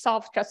surface is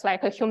soft, just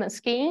like a human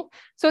skin.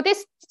 So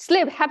this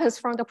slip happens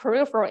from the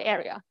peripheral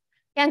area.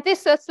 And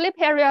this slip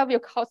area will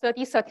cause a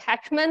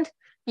disattachment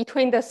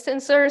between the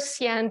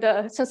sensors and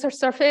the sensor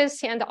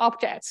surface and the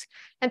objects.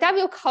 And that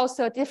will cause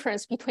a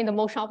difference between the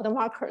motion of the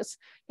markers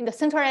in the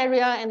center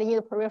area and in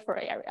the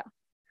peripheral area.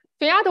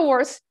 So in other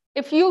words,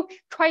 if you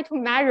try to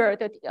measure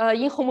the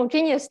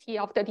inhomogeneity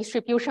of the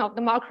distribution of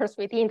the markers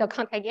within the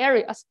contact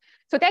areas,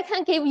 so that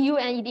can give you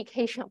an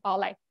indication about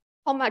like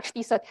how much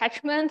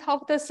disattachment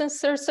of the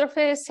sensor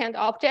surface and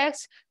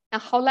objects,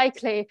 and how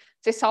likely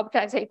this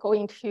object is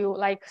going to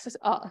like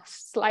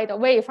slide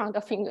away from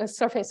the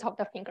surface of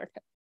the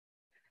fingertip.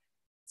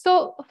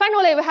 So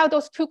finally, we have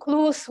those two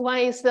clues. One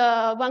is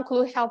one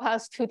clue help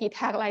us to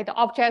detect like the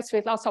objects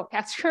with lots of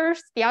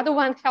textures. The other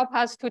one help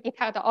us to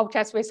detect the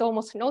objects with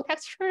almost no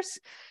textures.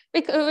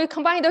 We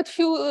combine the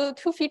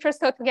two features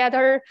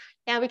together,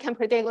 and we can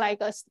predict like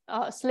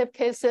slip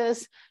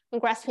cases when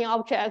grasping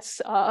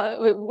objects,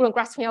 when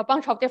grasping a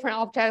bunch of different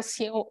objects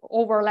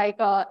over like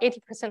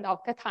 80% of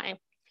the time.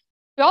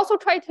 We also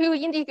try to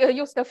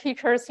use the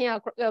features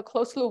in a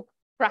closed loop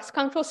grasp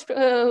control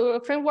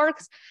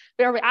frameworks,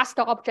 where we ask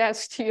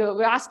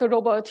the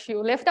robot to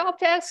lift the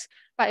objects,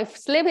 but if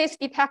slip is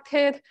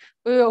detected,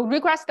 we will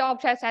regress the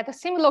objects at the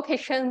same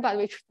location, but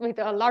with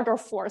a larger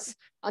force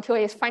until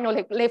it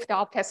finally lifts the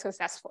object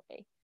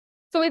successfully.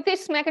 So with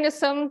this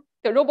mechanism,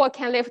 the robot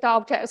can lift the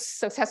objects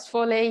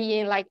successfully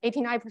in like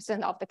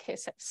 89% of the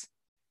cases.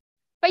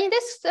 But in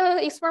this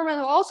experiment,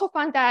 we also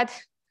found that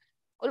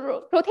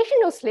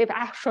rotational slip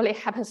actually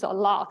happens a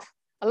lot.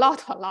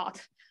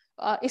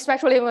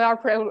 Especially when we are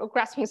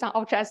grasping some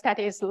objects that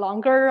is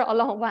longer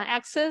along one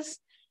axis.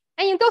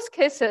 And in those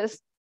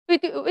cases, we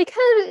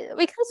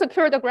can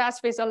secure the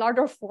grasp with a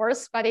larger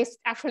force, but it's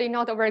actually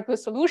not a very good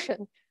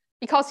solution,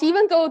 because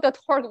even when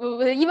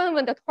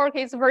the torque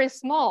is very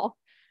small,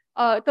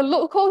 the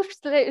local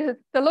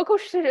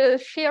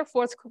shear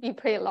force could be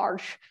pretty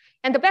large.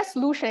 And the best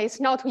solution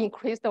is not to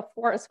increase the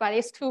force, but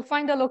is to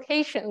find the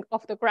location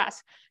of the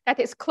grasp that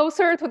is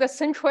closer to the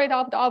centroid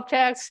of the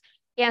objects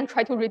and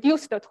try to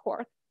reduce the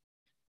torque.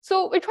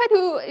 So we try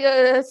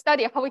to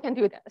study how we can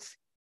do this.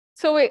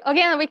 So we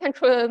can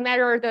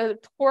measure the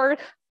torque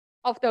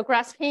of the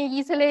grasping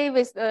easily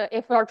with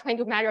if we are trying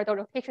to measure the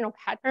rotational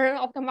pattern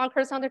of the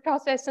markers on the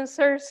GelSight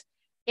sensors.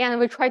 And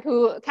we try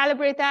to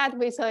calibrate that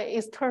with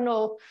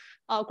external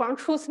ground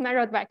truth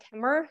measured by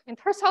camera. And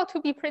it turns out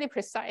to be pretty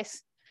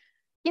precise.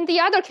 In the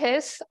other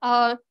case,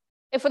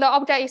 if the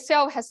object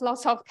itself has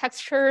lots of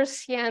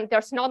textures and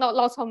there's not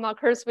lots of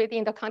markers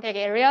within the contact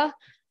area,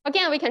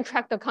 again, we can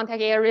track the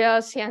contact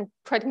areas and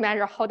try to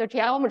measure how the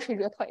geometry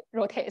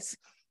rotates.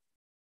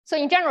 So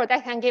in general,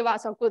 that can give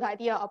us a good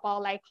idea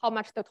about like how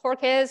much the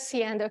torque is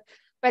and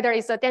whether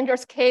it's a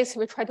dangerous case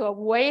we try to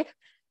avoid.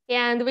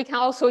 And we can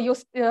also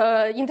use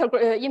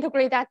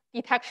integrate that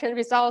detection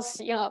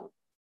results in a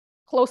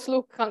closed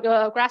loop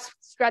grasp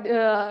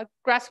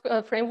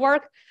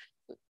framework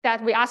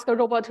that we ask the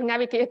robot to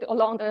navigate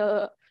along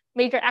the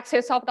major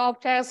axis of the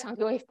objects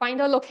until we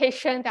find a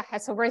location that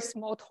has a very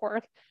small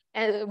torque,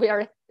 and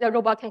where the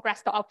robot can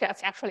grasp the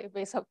objects actually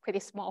with a pretty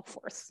small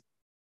force.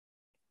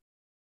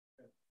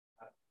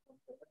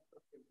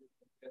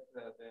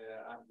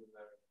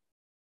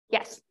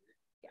 Yes.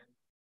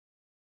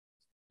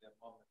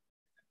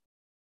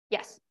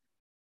 Yes.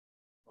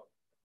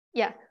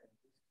 Yeah.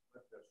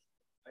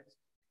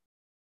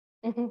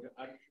 Mm-hmm.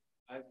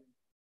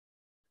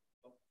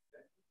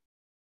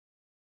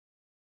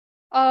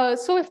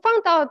 So we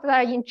found out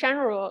that in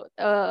general,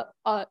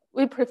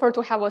 we prefer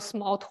to have a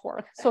small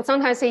torque. So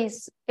sometimes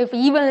if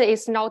even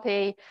it's not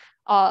a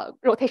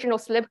rotational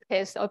slip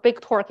case, a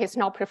big torque is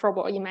not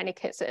preferable in many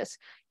cases.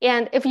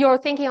 And if you're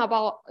thinking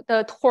about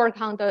the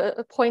torque on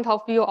the point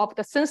of view of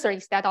the sensor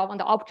instead of on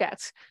the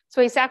objects,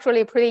 so it's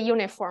actually pretty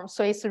uniform.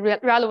 So it's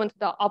relevant to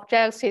the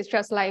objects. It's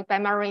just like by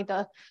measuring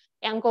the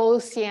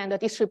angles and the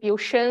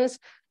distributions,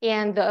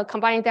 and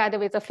combining that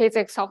with the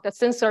physics of the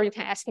sensor, you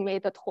can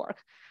estimate the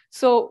torque.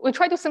 So we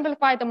try to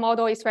simplify the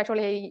model,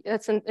 especially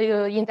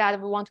in that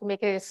we want to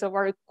make it a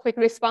very quick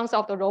response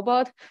of the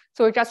robot.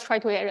 So we just try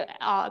to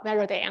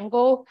measure the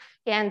angle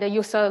and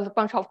use a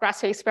bunch of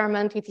grasp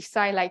experiment to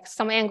decide like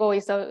some angle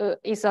is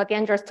a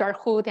dangerous thread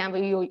hood, and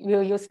we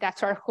will use that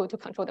thread hood to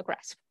control the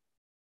grasp.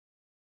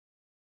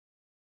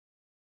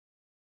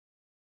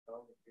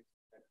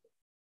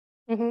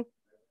 Mm-hmm.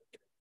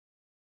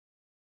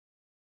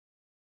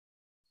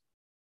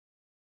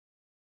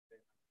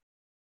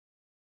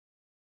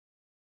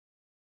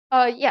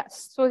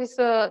 Yes, so it's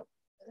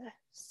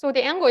so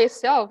the angle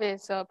itself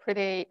is a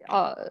pretty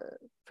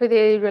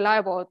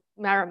reliable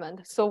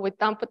measurement. So we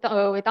done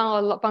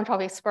a bunch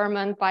of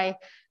experiment by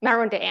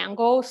measuring the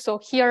angle. So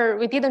here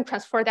we didn't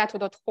transfer that to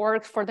the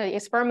torque for the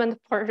experiment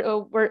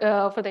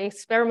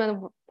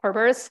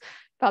purpose,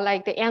 but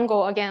like the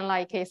angle again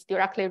like is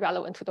directly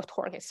relevant to the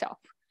torque itself.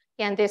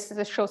 And this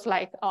shows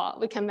like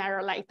we can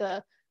measure like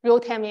the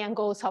real-time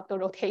angles of the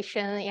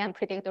rotation and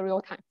predict the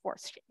real-time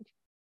force change.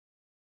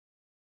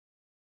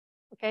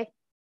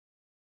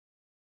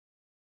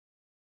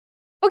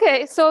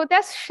 Okay, so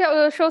that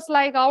shows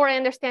like our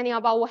understanding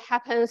about what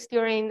happens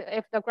during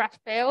if the graph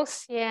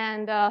fails,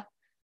 and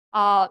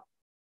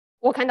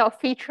what kind of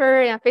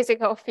feature and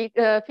physical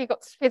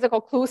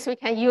clues we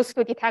can use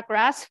to detect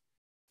grasp.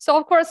 So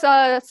of course,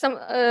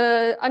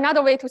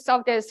 another way to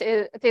solve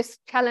this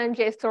challenge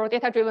is through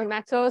data-driven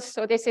methods.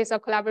 So this is a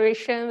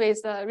collaboration with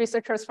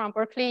researchers from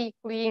Berkeley,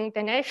 including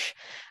Dinesh.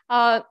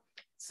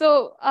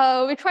 So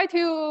we try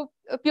to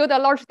build a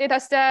large data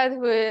set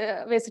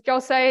with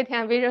GelSight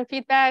and vision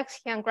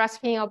feedbacks and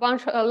grasping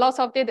lots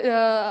of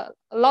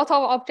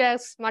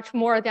objects, much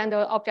more than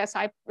the objects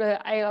I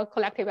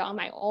collected on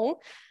my own.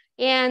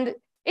 And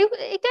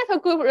it gets a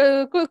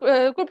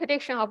good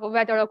prediction of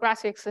whether a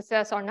graph is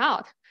success or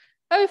not.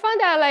 But we found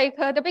that like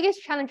the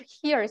biggest challenge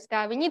here is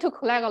that we need to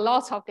collect a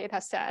lot of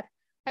data set,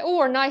 like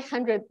over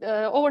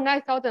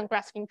 9,000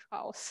 graphing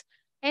trials.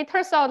 And it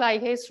turns out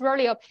like it's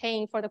really a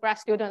pain for the grad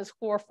students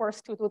who are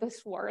forced to do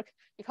this work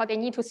because they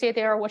need to sit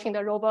there watching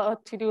the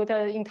robot to do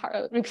the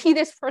entire, repeat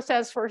this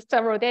process for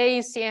several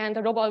days, and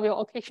the robot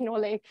will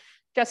occasionally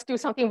just do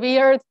something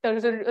weird.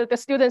 The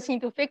students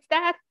need to fix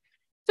that.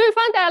 So we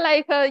found that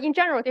like in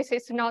general, this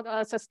is not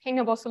a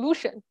sustainable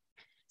solution.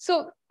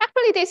 So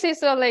actually this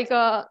is like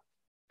a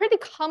pretty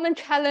common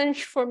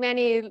challenge for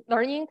many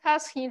learning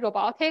tasks in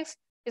robotics,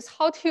 is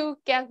how to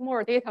get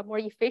more data more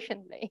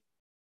efficiently.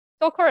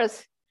 So of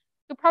course,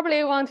 you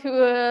probably want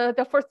to,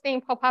 the first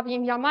thing pop up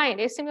in your mind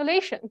is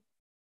simulation.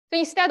 So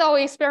instead of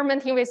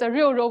experimenting with a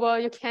real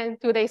robot, you can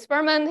do the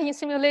experiment in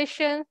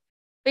simulation,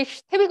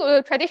 which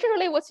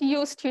traditionally was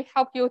used to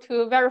help you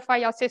to verify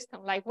your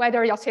system, like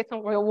whether your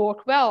system will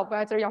work well,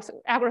 whether your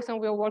algorithm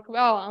will work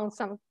well on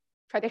some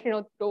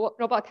traditional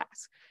robot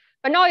tasks.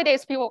 But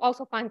nowadays, people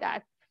also find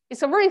that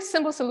it's a very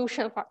simple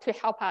solution to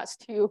help us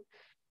to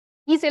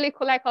easily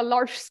collect a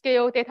large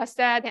scale data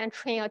set and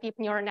train a deep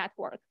neural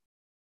network.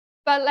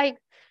 But like,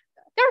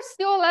 there's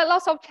still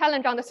lots of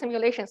challenge on the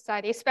simulation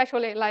side,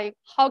 especially like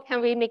how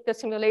can we make the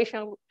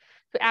simulation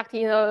to act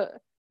in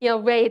a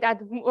way that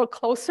more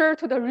closer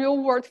to the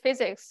real world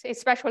physics,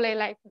 especially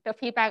like the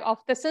feedback of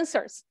the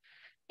sensors.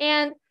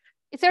 And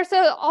there's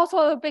also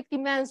a big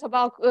demands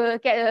about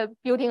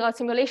building a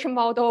simulation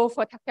model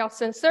for tactile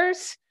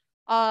sensors.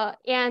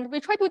 And we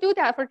try to do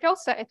that for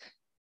GelSight.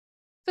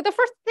 So the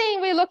first thing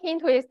we look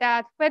into is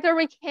that whether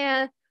we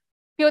can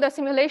build a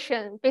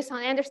simulation based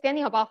on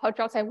understanding about how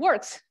GelSight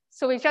works.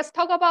 So we just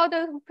talk about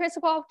the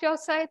principle of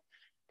GelSight.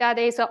 That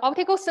is an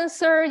optical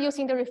sensor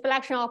using the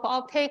reflection of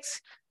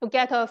optics to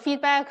get a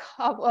feedback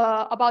of,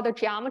 about the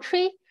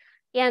geometry.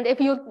 And if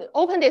you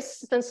open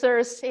these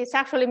sensors, it's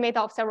actually made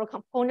of several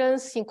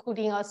components,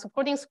 including a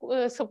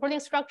supporting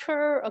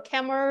structure, a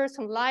camera,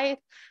 some light,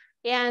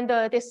 and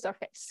this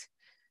surface.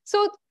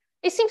 So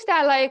it seems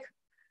that like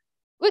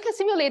we can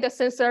simulate the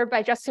sensor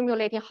by just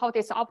simulating how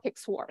this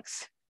optics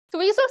works. So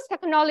we use those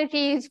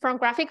technologies from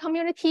graphic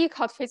community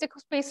called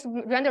physical space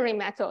rendering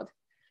method.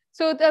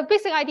 So the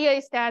basic idea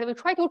is that we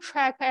try to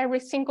track every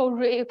single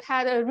ray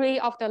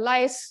of the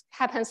lights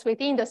happens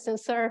within the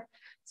sensor.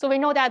 So we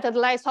know that the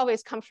lights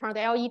always come from the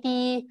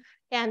LED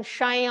and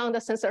shine on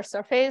the sensor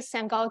surface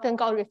and then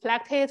got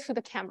reflected to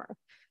the camera.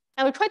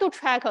 And we try to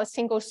track a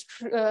single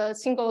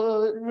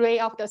ray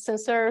of the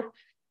sensor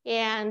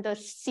and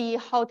see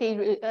how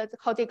they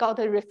got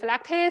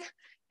reflected.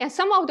 And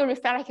some of the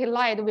reflected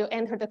light will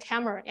enter the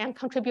camera and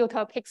contribute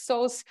to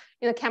pixels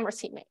in the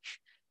camera's image.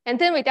 And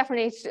then we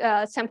definitely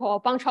sample a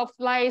bunch of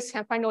lights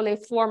and finally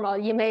form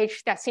an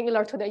image that's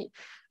similar to the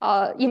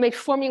image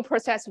forming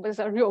process with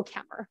a real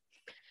camera.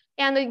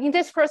 And in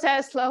this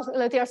process,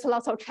 there's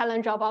lots of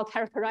challenge about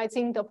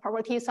characterizing the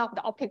properties of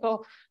the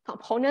optical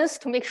components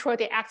to make sure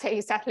they act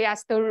exactly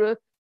as the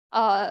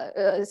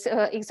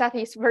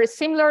exactly very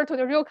similar to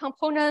the real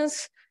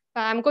components.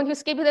 I'm going to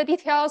skip the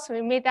details.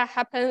 We made that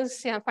happen,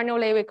 and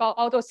finally we got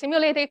all those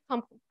simulated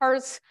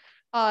parts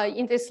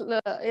in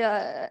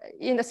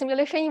the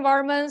simulation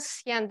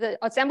environments and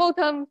assemble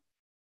them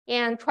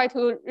and try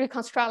to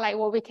reconstruct like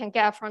what we can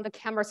get from the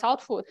camera's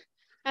output.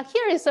 And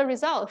here is the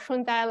result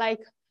showing that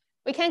like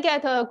we can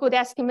get a good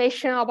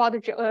estimation about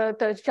the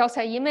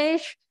GelSight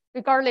image,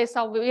 regardless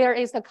of where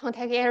is the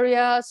contact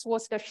areas,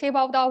 what's the shape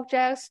of the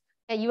objects,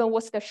 and even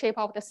what's the shape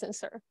of the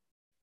sensor.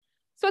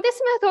 So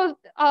this method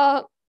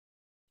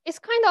is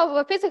kind of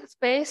a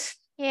physics-based,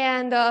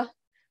 and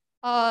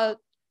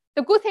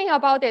the good thing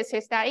about this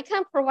is that it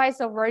can provide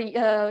a very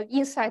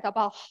insight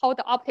about how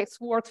the optics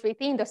works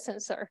within the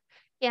sensor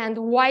and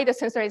why the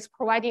sensor is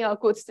providing a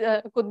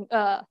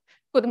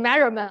good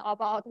measurement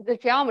about the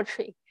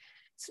geometry.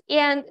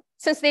 And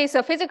since this is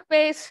a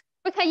physics-based,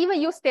 we can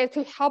even use this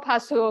to help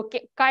us to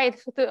guide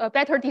a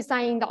better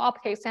design in the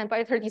optics and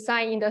better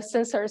design in the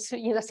sensors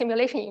in the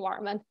simulation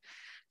environment.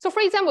 So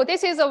for example,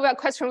 this is a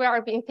question we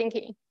have been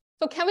thinking.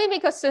 So can we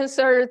make a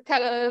sensor,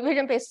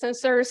 vision-based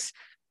sensors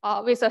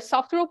with a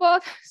soft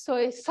robot?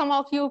 So some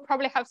of you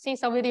probably have seen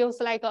some videos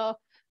like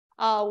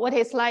what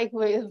it's like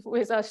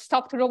with a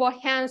soft robot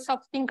hand,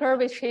 soft finger,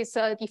 which is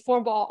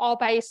deformable all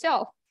by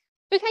itself.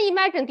 We can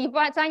imagine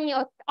designing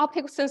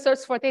optical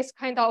sensors for this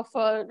kind of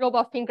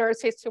robot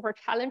fingers is super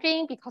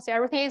challenging because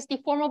everything is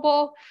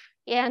deformable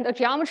and the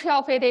geometry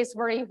of it is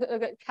very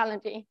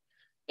challenging.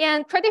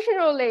 And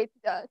traditionally,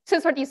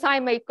 sensor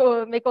design may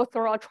go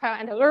through a trial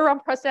and error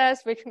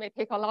process, which may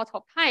take a lot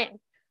of time.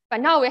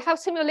 But now we have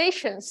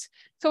simulations,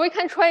 so we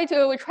try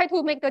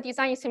to make the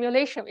design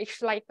simulation,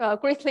 which like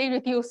greatly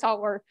reduce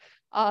our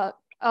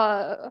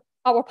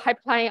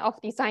pipeline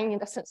of designing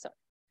the sensor.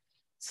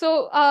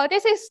 So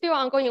this is still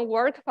ongoing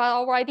work, but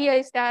our idea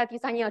is that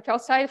designing a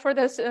GelSight for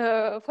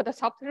the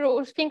soft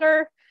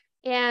finger,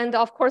 and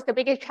of course the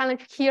biggest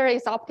challenge here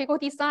is optical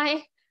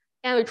design.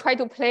 And we try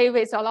to play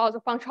with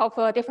bunch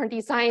of different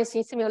designs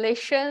in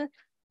simulation.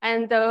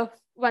 And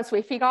once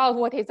we figure out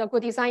what is a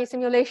good design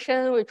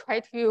simulation, we try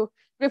to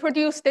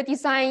reproduce the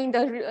design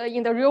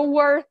in the real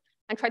world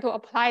and try to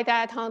apply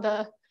that on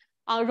the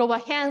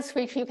robot hands,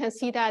 which you can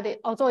see that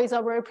although it's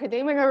a very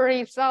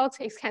preliminary result,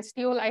 it can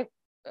still like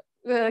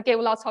give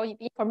lots of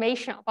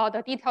information about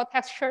the detailed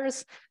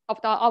textures of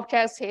the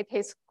objects it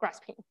is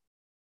grasping.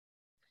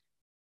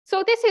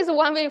 So this is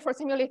one way for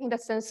simulating the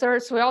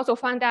sensors. We also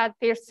found that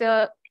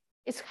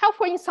it's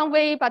helpful in some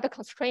way, but the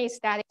constraint is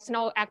that it's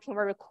not acting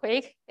very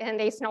quick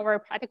and it's not very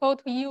practical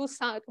to use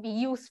to be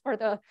used for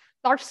the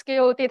large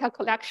scale data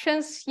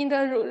collections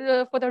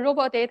for the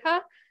robot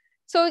data.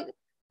 So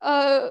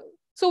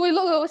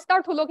we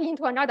start to look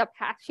into another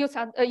path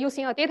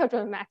using a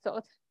data-driven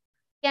method.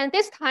 And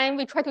this time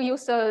we try to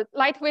use a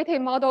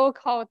lightweighted model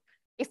called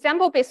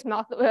example-based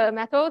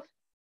method.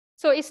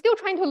 So it's still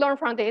trying to learn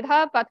from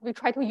data, but we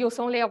try to use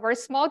only a very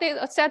small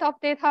set of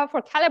data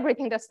for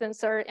calibrating the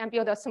sensor and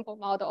build a simple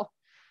model.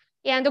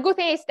 And the good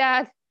thing is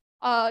that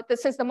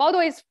since the model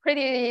is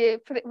pretty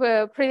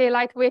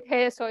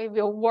lightweighted, so it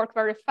will work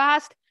very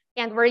fast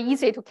and very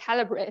easy to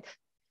calibrate.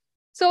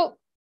 So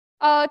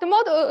the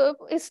model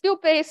is still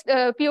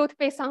built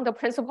based on the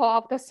principle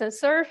of the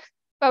sensor,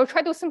 but we'll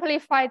try to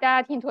simplify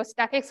that into a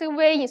statistics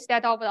way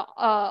instead of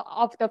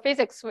the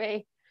physics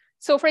way.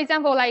 So for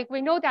example, like we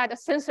know that the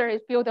sensor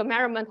is built a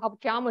measurement of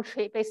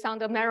geometry based on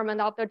the measurement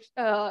of the,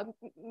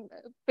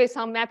 based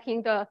on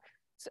mapping the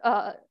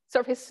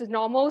surface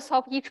normals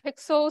of each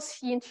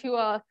pixels into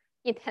a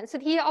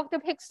intensity of the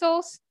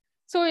pixels.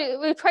 So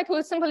we try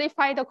to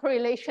simplify the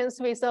correlations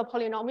with the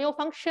polynomial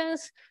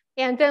functions.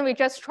 And then we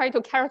just try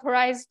to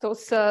characterize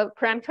those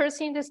parameters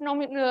in these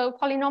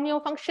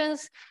polynomial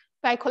functions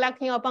by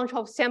collecting a bunch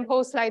of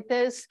samples like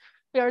this,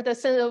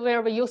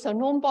 where we use a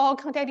known ball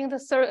containing the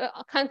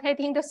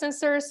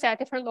sensors at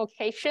different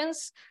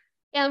locations.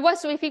 And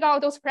once we figure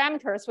out those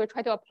parameters, we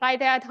try to apply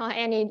that on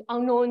any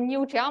unknown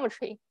new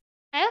geometry.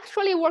 It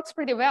actually works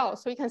pretty well.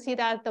 So you can see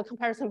that the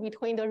comparison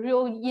between the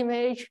real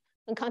image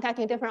and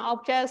contacting different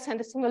objects and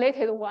the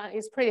simulated one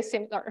is pretty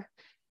similar.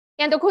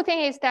 And the cool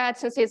thing is that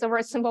since it's a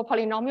very simple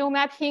polynomial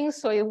mapping,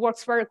 so it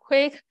works very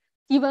quick.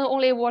 Even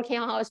only working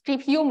on a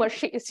CPU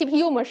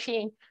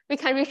machine, we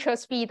can reach a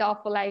speed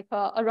of like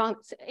around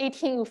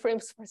 18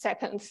 frames per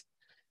second.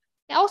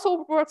 It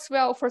also works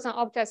well for some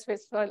objects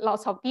with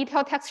lots of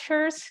detailed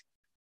textures,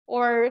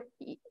 or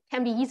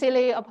can be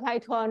easily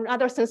applied to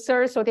another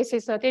sensor. So this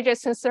is a digit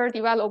sensor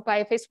developed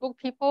by Facebook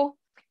people.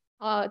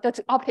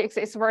 The optics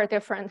is very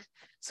different.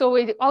 So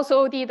we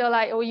also did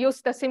we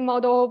used the same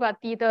model, but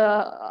did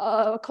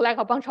collect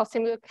a bunch of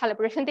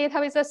calibration data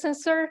with the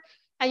sensor.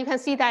 And you can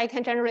see that it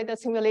can generate the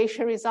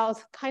simulation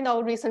results kind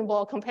of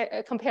reasonable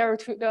compared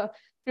to the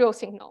real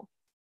signal.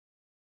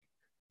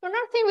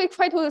 Another thing we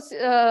try to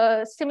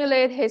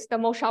simulate is the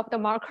motion of the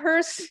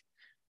markers,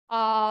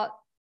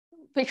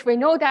 which we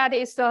know that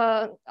is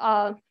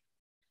it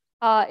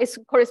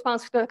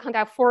corresponds to the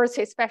contact force,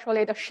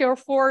 especially the shear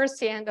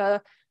force and the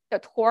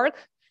torque.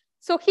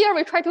 So here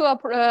we try to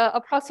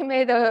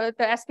approximate the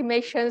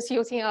estimations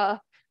using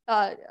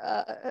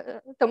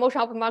the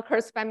motion of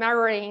markers by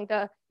measuring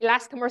the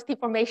elastomers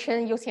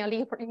deformation using a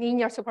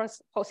linear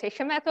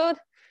superposition method.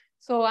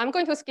 So I'm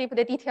going to skip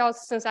the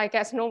details since I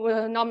guess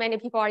not many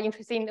people are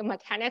interested in the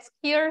mechanics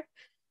here.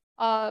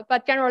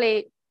 But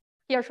generally,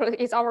 here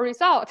is our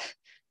result.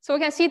 So we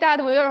can see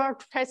that we are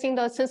tracing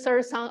the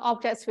sensors on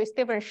objects with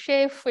different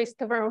shape, with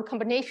different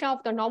combination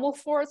of the normal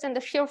force and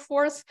the shear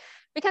force.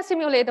 We can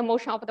simulate the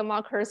motion of the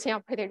markers in a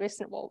pretty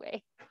reasonable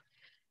way.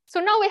 So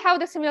now we have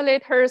the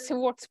simulators. It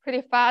works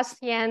pretty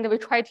fast, and we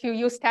try to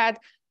use that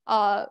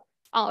on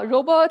a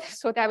robot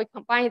so that we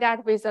combine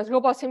that with the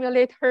robot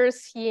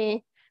simulators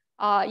in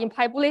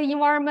Pi-Bullet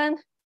environment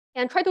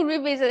and try to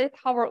revisit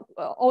our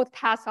old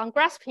tasks on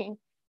grasping.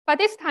 But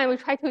this time we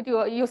try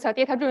to use a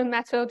data-driven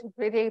method to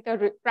predict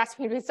the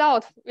grasping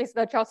result with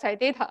the GelSight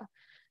data.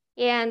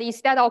 And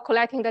instead of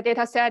collecting the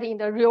data set in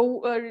the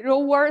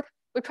real world,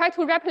 we try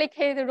to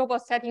replicate the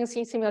robot settings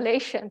in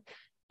simulation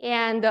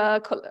and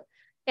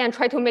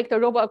try to make the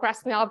robot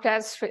grasping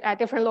objects at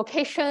different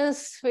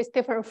locations with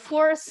different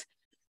force.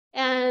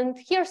 And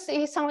here's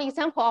some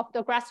example of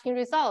the grasping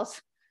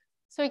results.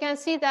 So you can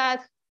see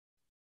that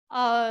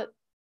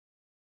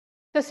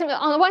on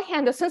the one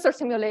hand, the sensor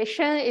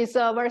simulation is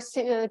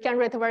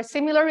generate very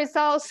similar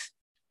results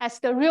as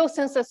the real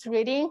sensors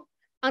reading.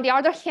 On the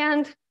other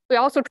hand, we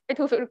also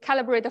try to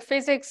calibrate the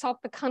physics of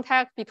the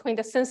contact between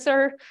the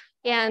sensor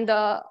and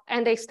the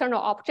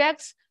external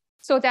objects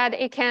so that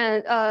it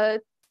can,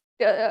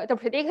 the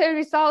predicted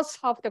results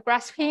of the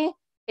grasping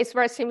is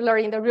very similar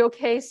in the real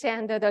case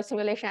and the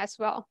simulation as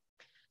well.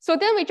 So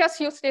then we just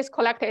use this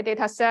collected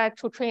data set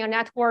to train a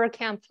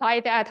network and apply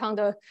that on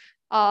the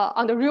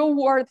real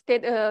world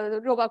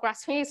robot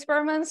grasping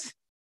experiments.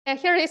 And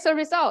here is the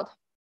result.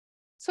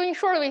 So in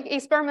short, we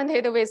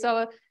experimented with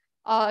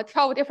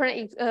 12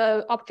 different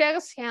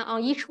objects, and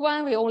on each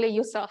one, we only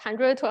use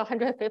 100 to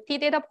 150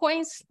 data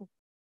points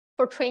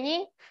for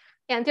training,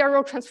 and they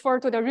are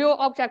transferred to the real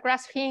object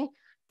grasping,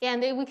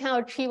 and we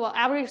can achieve an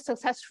average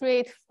success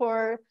rate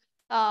for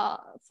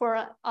as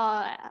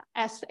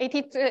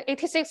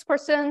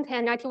 86%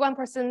 and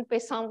 91%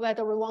 based on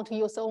whether we want to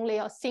use only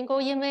a single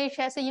image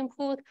as an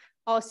input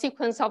or a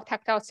sequence of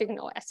tactile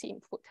signal as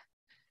input.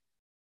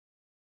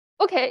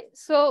 Okay,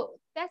 so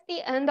that's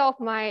the end of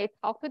my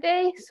talk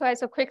today. So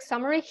as a quick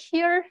summary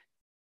here.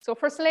 So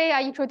firstly,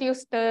 I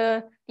introduced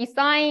the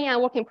design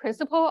and working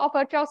principle of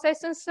a GelSight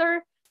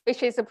sensor,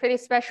 which is pretty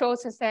special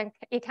since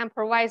it can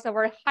provide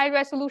very high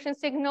resolution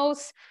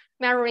signals,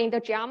 measuring the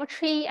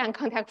geometry and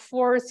contact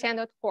force and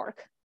the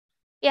torque.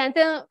 And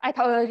then I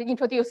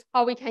introduced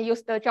how we can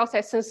use the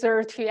GelSight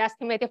sensor to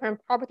estimate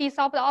different properties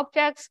of the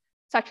objects,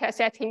 such as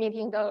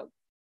estimating the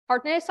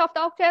hardness of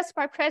the objects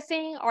by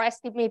pressing, or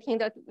estimating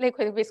the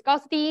liquid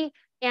viscosity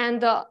and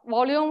the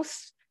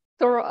volumes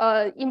through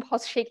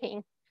impulse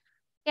shaking.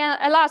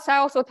 And at last, I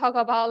also talk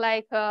about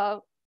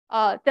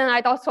then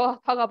I'd also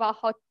talk about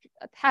how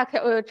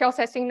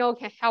GelSight signal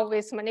can help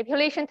with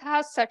manipulation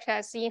tasks, such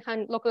as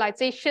in-hand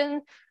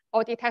localization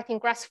or detecting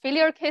grass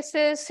failure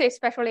cases,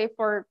 especially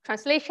for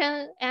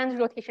translation and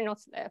rotational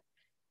slip.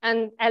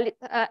 And at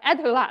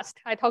the last,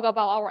 I talk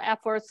about our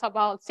efforts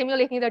about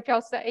simulating the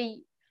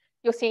GelSight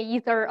using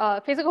either a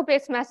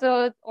physical-based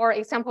method or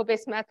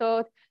example-based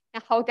method,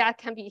 and how that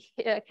can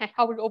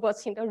help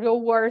robots in the real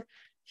world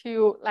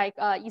to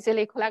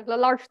easily collect a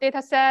large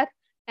data set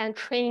and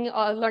train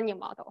a learning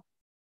model.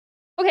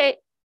 Okay,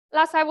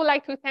 last, I would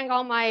like to thank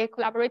all my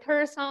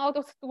collaborators on all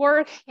this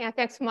work, and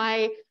thanks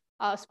my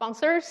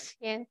sponsors,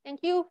 and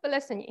thank you for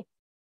listening.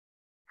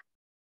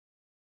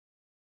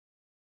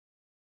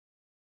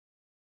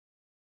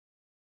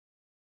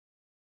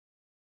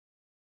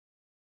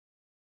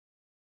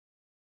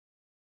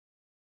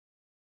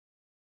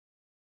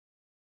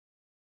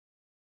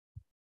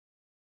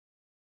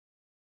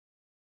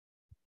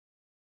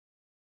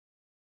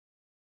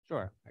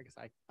 Sure. I guess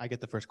I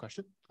get the first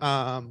question.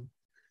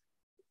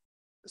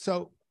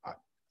 So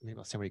maybe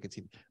I'll stand where you can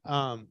see.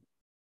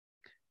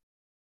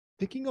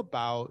 Thinking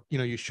about,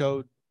 you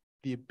showed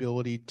the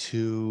ability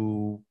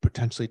to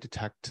potentially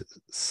detect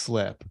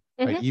slip,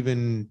 right?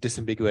 Even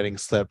disambiguating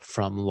slip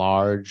from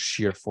large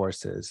shear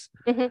forces.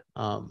 Do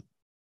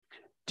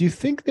you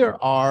think there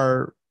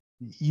are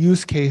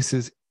use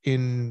cases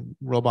in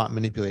robot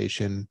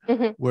manipulation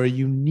where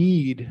you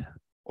need,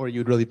 or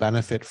you'd really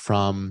benefit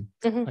from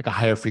like a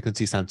higher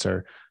frequency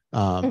sensor,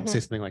 say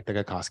something like the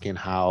Gakowski and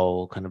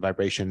Howe kind of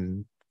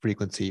vibration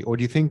frequency? Or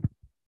do you think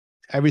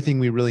everything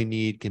we really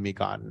need can be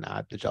gotten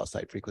at the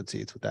GelSight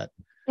frequencies with that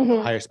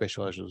higher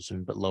spatial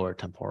resolution but lower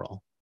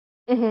temporal?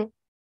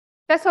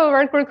 That's a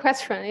very good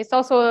question. It's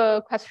also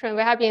a question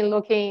we have been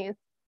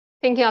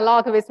thinking a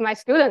lot with my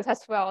students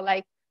as well,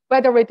 like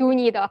whether we do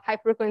need a high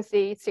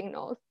frequency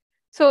signal.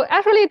 So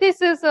actually,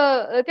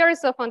 there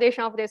is a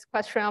foundation of this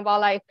question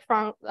about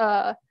from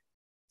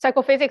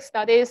psychophysics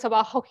studies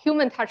about how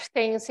humans touch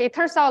things. It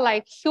turns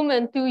out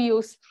humans do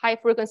use high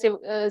frequency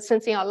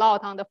sensing a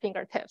lot on the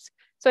fingertips.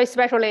 So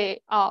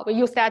especially we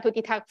use that to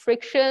detect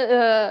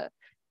friction,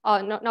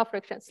 not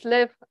friction,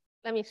 slip.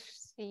 Let me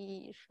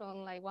see,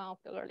 shown one of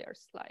the earlier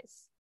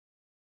slides.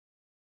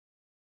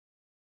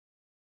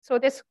 So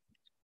this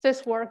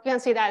work, you can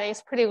see that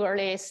it's pretty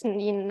early, it's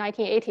in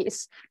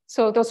 1980s.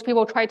 So those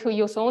people try to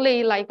use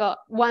only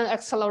one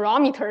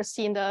accelerometers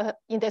in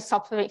the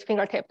subfinger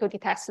fingertip to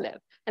detect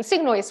slip, and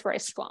signal is very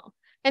strong.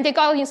 And they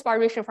got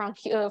inspiration from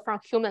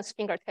humans'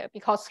 fingertip,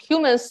 because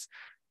humans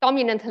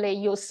dominantly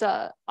use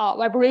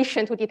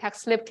vibration to detect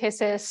slip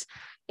cases.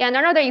 And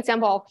another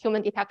example of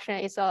human detection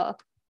is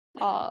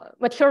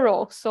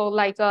material. So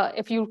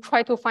if you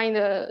try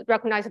to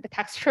recognize the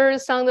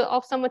textures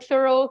of some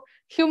material,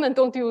 humans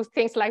don't do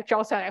things like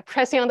GelSight, like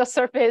pressing on the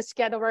surface,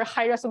 get a very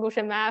high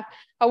resolution map.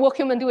 But what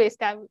humans do is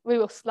that we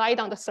will slide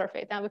on the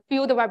surface and we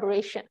feel the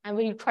vibration and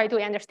we try to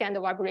understand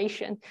the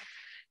vibration.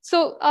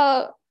 So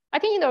I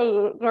think in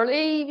the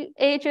early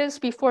ages,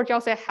 before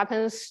GelSight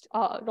happens,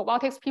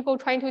 robotics people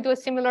trying to do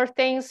similar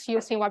things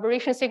using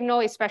vibration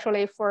signal,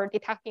 especially for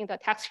detecting the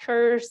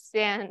textures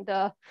and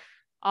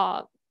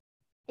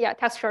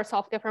textures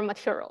of different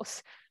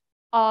materials.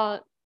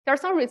 There are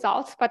some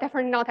results, but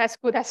definitely not as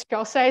good as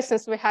GelSight,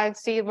 since we have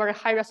seen very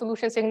high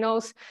resolution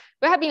signals.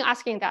 We have been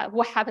asking that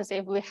what happens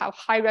if we have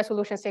high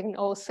resolution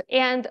signals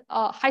and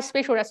high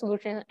spatial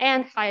resolution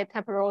and high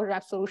temporal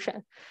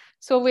resolution.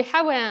 So we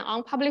have an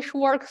unpublished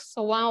work.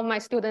 So one of my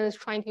students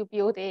is trying to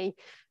build a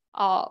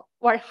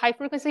very high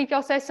frequency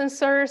GelSight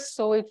sensor.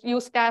 So we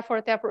use that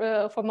for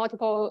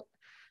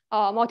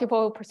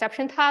multiple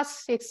perception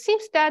tasks. It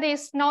seems that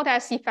it's not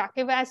as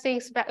effective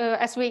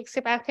as we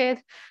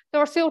expected. So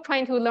we're still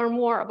trying to learn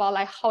more about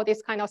how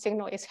this kind of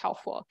signal is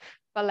helpful,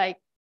 but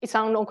it's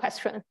an unknown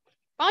question.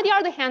 On the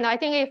other hand, I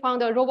think on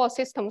the robot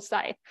system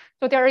side,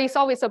 so there is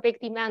always a big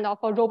demand of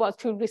a robot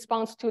to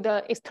respond to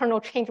the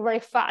external change very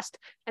fast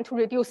and to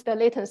reduce the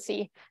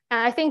latency. And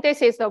I think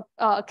this is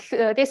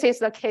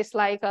the case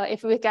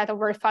if we get a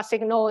very fast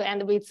signal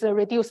and we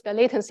reduce the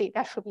latency,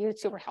 that should be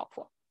super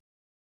helpful.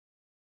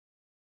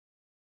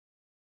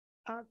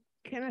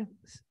 Can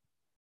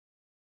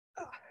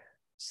I?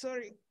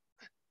 Sorry,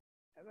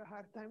 I have a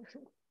hard time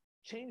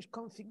change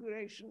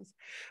configurations.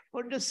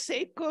 For the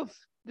sake of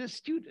the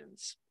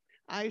students,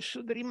 I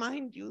should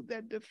remind you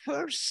that the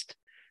first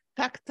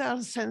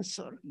tactile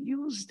sensor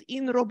used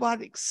in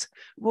robotics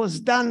was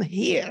done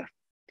here.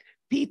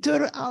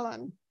 Peter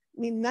Allen,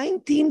 in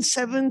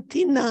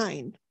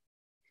 1979,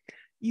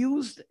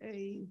 used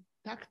a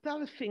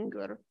tactile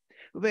finger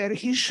where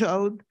he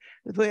showed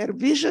where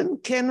vision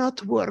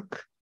cannot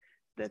work,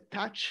 the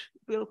touch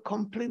will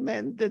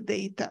complement the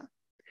data.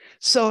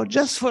 So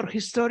just for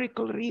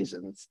historical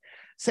reasons,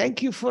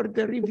 thank you for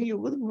the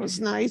review. It was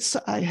nice.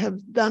 I have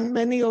done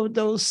many of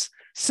those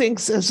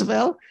things as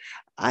well.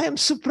 I am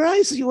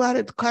surprised you are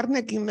at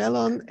Carnegie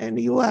Mellon and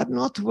you are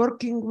not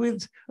working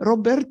with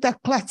Roberta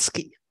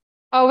Klatsky.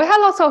 Oh, we had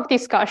lots of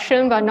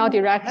discussion, but not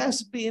direct.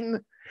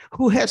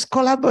 Who has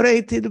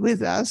collaborated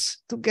with us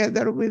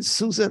together with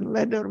Susan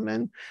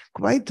Lederman,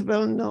 quite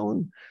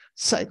well-known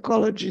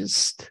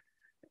psychologist,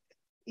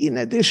 in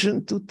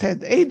addition to Ted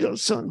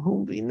Adelson,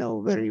 whom we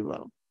know very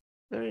well.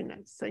 Very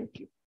nice, thank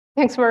you.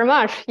 Thanks very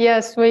much.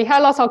 Yes, we had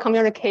lots of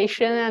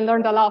communication and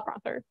learned a lot from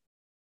her.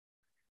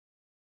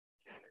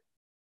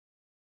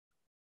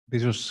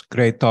 This was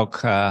great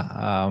talk.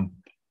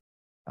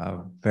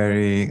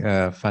 Very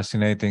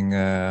fascinating,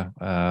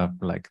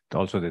 like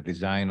also the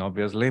design,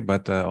 obviously,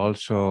 but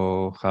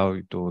also how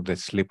do the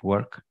sleep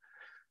work,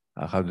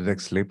 how to take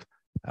sleep.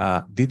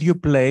 Did you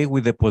play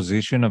with the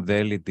position of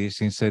the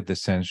LEDs inside the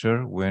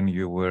sensor when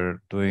you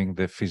were doing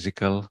the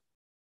physical,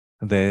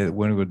 when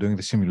we were doing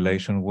the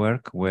simulation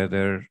work,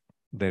 whether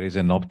there is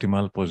an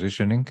optimal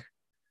positioning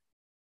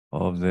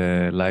of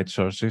the light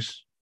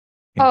sources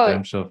in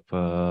terms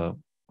of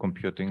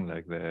computing,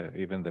 like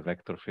even the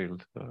vector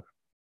field?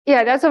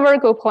 Yeah, that's a very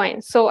good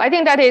point. So I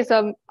think that is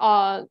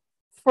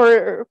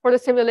for the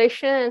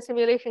simulation and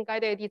simulation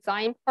guided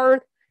design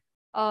part,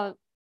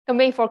 the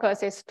main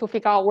focus is to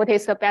figure out what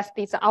is the best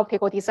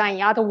optical design.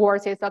 In other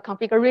words, it's the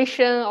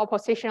configuration or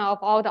position of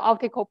all the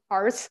optical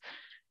parts.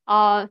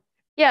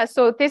 Yeah,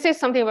 so this is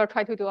something we're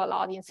trying to do a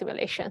lot in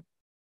simulation.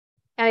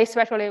 And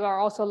especially we're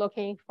also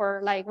looking for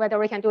like whether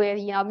we can do it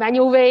in a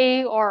manual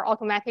way or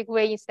automatic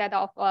way instead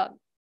of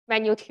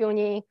manual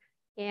tuning.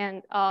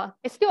 And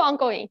it's still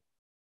ongoing.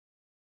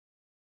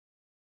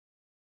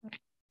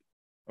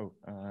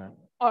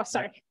 Oh,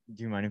 sorry.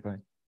 Do you mind if I?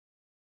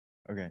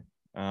 Okay.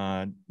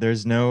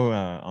 There's no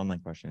online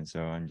questions,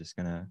 so I'm just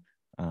gonna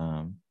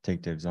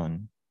take dibs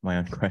on my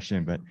own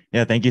question. But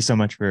yeah, thank you so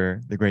much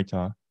for the great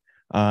talk.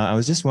 I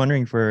was just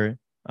wondering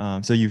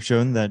so you've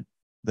shown that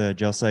the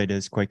GelSight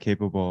is quite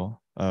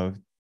capable of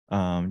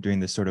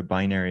doing this sort of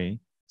binary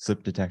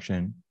slip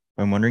detection.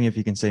 I'm wondering if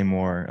you can say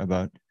more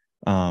about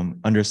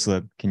under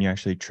slip. Can you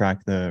actually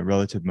track the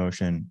relative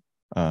motion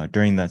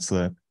during that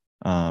slip?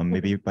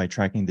 Maybe by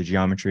tracking the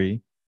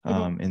geometry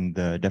in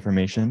the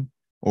deformation,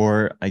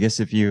 or I guess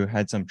if you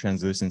had some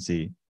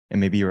translucency and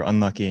maybe you were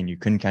unlucky and you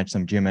couldn't catch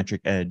some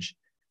geometric edge,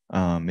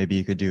 maybe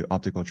you could do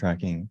optical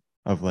tracking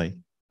of like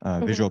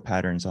visual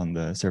patterns on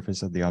the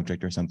surface of the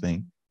object or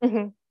something.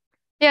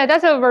 Yeah,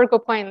 that's a very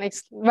good point. Like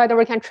whether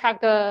we can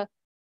track the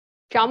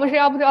geometry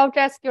of the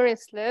objects during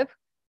slip.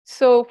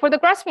 So for the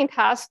grasping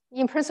task,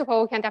 in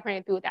principle, we can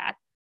definitely do that.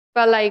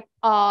 But like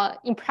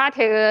in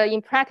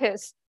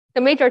practice,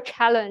 the major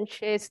challenge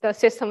is the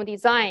system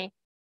design.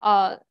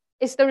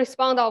 It's the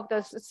response of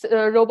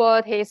the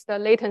robot, is the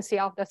latency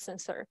of the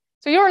sensor.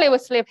 So usually when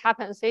slip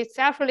happens, it's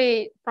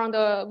actually from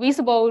the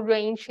visible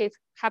range, it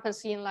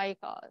happens in like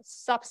a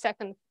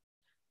sub-second,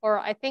 or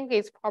I think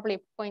it's probably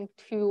 0.2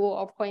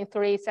 or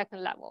 0.3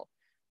 second level.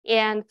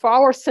 And for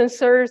our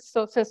sensors,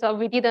 so since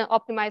we didn't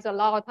optimize a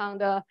lot on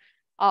the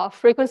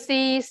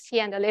frequencies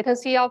and the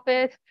latency of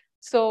it,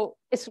 so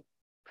it's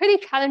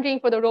pretty challenging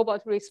for the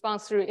robot to respond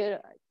through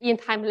in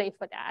time late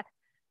for that.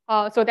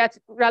 So that's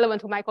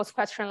relevant to Michael's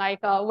question, like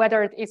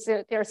whether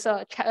there's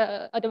a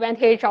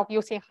advantage of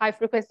using high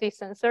frequency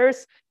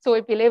sensors. So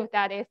we believe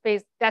that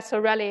that's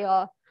really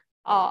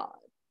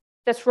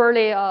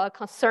a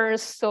concern.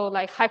 So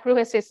like high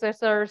frequency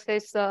sensors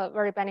is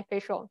very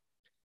beneficial.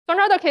 So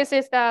another case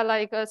is that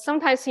like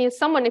sometimes in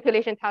some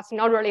manipulation tasks,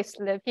 not really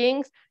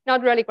slipping,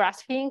 not really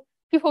grasping,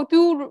 people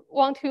do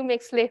want to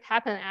make slip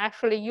happen and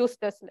actually use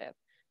the slip.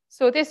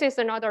 So this is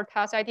another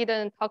task. I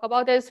didn't talk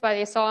about this, but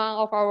it's one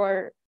of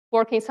our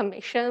working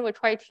summation. We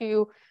try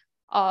to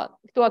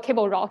do a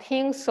cable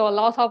routing. So a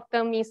lot of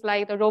them is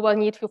like the robot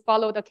need to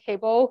follow the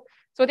cable.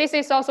 So this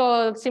is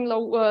also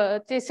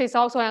similar. This is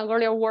also an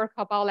earlier work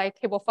about like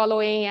cable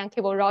following and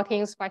cable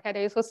routing by Ted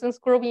Adelson's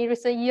group in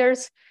recent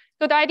years.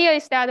 So the idea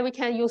is that we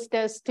can use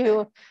this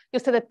to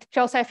use the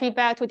GelSight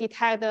feedback to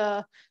detect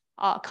the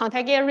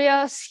contact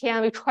areas,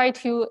 and we try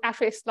to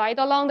actually slide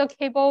along the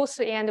cables,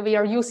 and we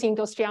are using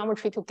those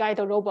geometry to guide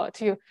the robot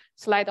to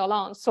slide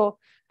along. So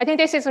I think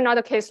this is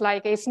another case,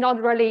 like it's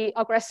not really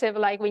aggressive,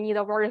 like we need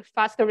a very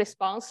fast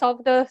response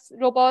of the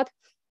robot,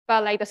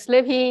 but like the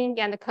slipping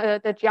and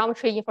the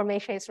geometry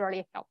information is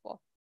really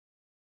helpful.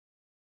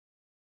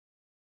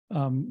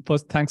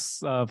 First, thanks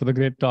for the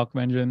great talk,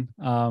 Wenzhen.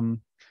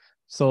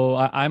 So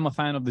I'm a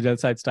fan of the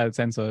GelSight style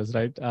sensors,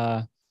 right?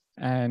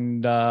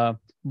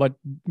 But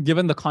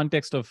given the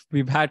context of,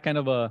 we've had kind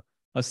of a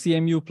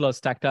CMU plus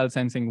tactile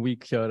sensing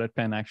week here at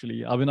Penn,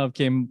 actually. Abhinav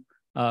came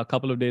a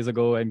couple of days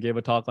ago and gave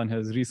a talk on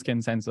his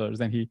reskin sensors,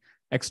 and he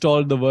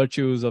extolled the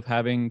virtues of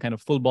having kind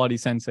of full body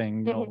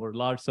sensing over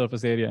large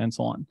surface area and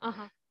so on.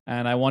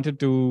 And I wanted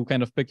to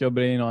kind of pick your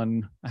brain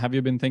on, have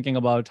you been thinking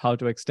about how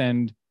to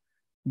extend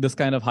this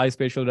kind of high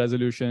spatial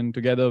resolution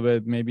together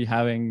with maybe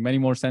having many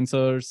more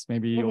sensors,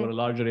 maybe over a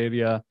larger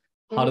area?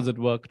 How does it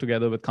work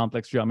together with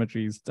complex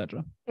geometries, et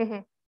cetera?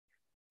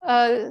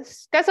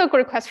 That's a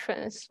great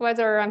question,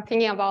 whether I'm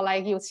thinking about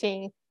like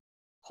using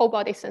whole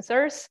body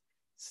sensors.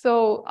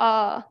 So,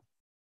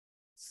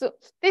 so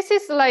this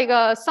is like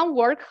some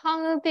work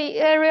on the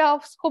area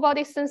of whole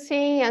body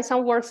sensing, and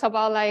some works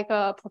about like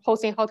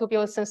proposing how to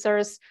build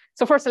sensors.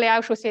 So firstly,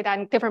 I should say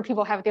that different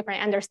people have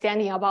different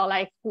understanding about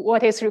like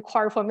what is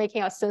required for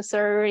making a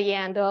sensor,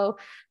 and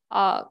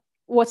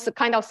what's the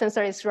kind of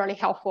sensor is really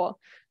helpful.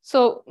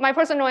 So my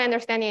personal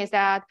understanding is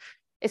that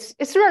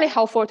it's really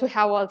helpful to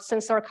have a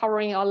sensor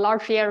covering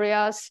large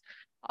areas.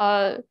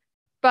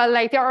 But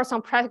like there are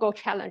some practical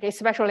challenges,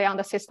 especially on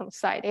the system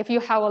side. If you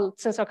have a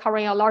sensor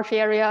covering large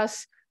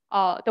areas,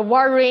 the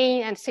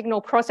wiring and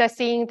signal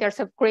processing, there's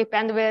a great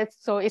bandwidth.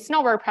 So it's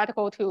not very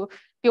practical to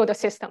build a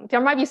system.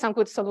 There might be some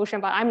good solution,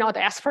 but I'm not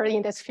the expert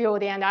in this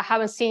field, and I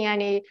haven't seen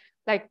any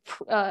like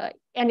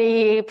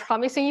any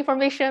promising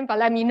information. But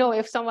let me know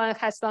if someone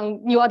has some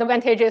new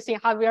advantages in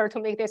hardware to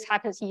make this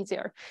happen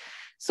easier.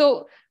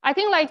 So I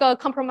think like a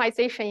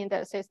compromisation in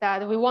this is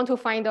that we want to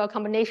find a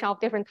combination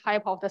of different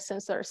type of the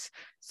sensors.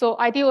 So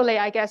ideally,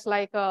 I guess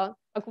like a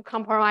good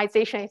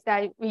compromisation is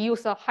that we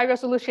use a high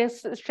resolution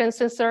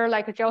sensor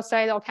like a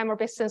GelSight or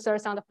camera-based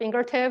sensors on the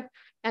fingertip,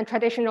 and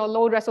traditional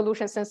low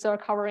resolution sensor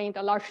covering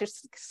the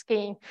largest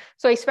skin.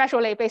 So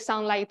especially based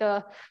on like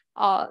the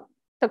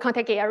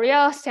contact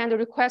areas and the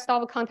request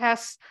of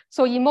context.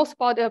 So in most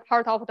part of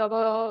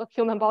the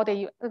human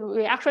body,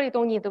 we actually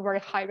don't need the very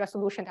high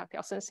resolution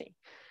tactile sensing.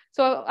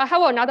 So I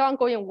have another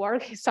ongoing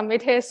work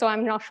submitted, so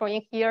I'm not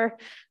showing here.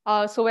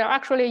 So we're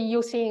actually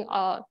using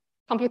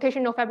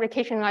computational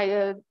fabrication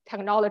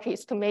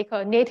technologies to make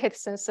a native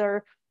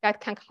sensor that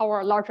can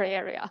cover a larger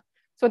area.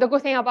 So the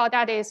good thing about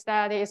that is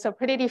that it's a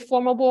pretty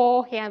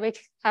deformable, and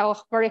which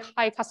have very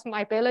high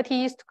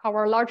customizabilities to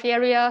cover a large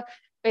area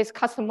with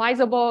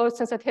customizable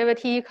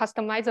sensitivity,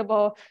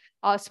 customizable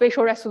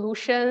spatial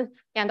resolution,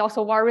 and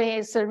also wiring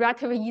is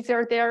relatively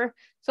easier there.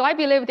 So I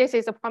believe this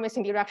is a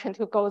promising direction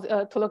to go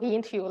to look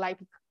into, like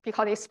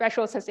because it's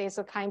special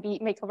sensors can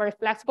make a very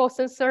flexible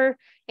sensor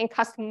in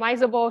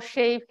customizable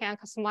shape and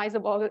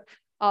customizable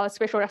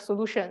spatial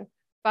resolution.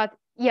 But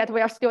yet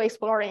we are still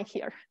exploring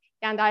here,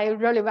 and I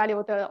really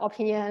value the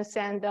opinions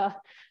and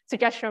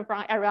suggestions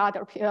from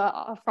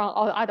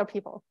all other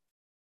people.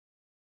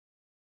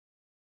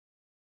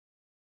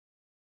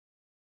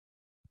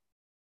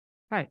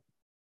 Hi,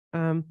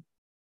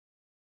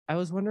 I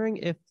was wondering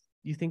if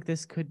you think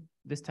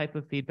this type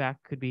of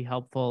feedback could be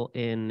helpful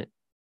in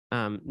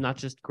not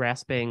just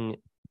grasping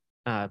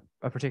a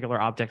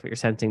particular object that you're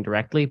sensing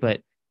directly,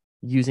 but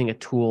using a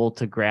tool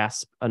to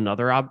grasp or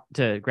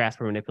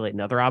manipulate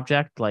another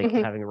object, like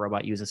having a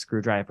robot use a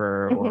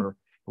screwdriver or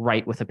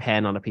write with a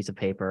pen on a piece of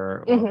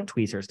paper, or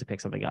tweezers to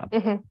pick something up.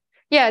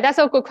 Yeah, that's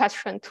a good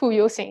question. Tool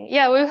using.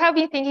 Yeah, we have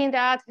been thinking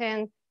that,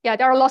 and yeah,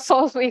 there are lots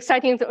of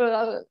exciting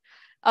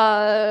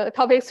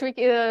topics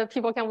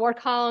people can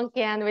work on,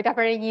 and we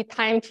definitely need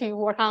time to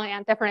work on,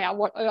 and definitely I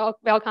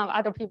welcome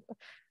other people,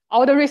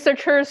 all the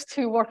researchers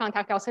to work on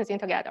tactile sensing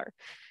together.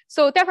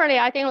 So definitely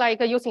I think like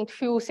using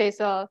tools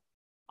is a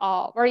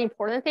very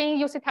important thing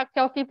using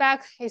tactile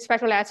feedback,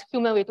 especially as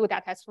human, we do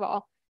that as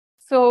well.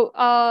 So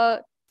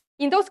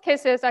in those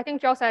cases, I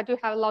think GelSight do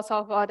have lots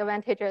of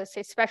advantages,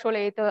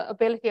 especially the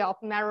ability of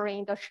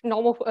measuring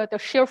the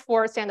shear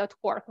force and the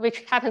torque, which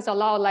happens a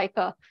lot like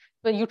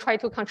when you try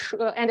to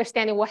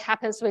understanding what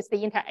happens with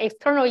the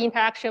external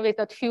interaction with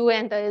the tool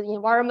and the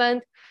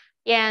environment,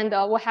 and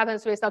what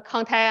happens with the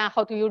contact and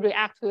how do you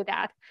react to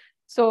that.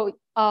 So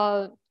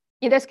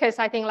in this case,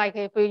 I think like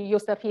if we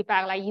use the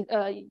feedback, like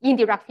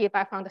indirect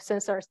feedback from the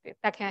sensors,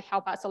 that can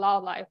help us a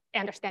lot, like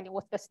understanding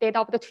what's the state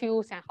of the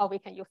tools and how we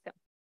can use them.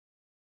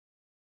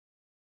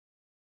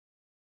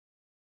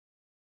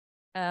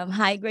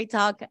 Hi, great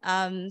talk.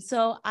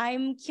 So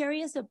I'm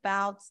curious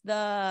about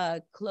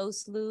the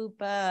closed loop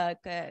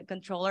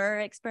controller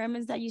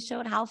experiments that you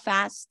showed. How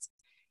fast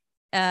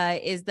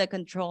is the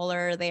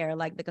controller there,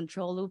 like the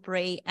control loop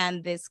rate?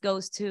 And this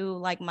goes to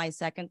like my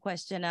second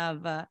question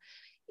of,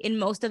 in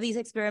most of these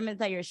experiments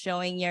that you're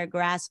showing, you're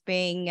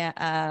grasping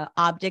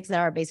objects that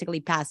are basically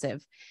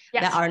passive,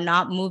 that are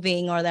not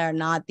moving or that are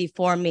not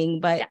deforming,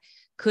 but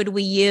could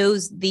we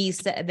use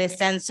this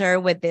sensor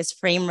with this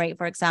frame rate,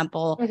 for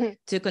example,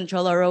 to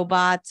control a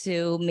robot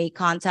to make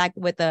contact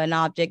with an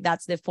object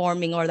that's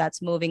deforming or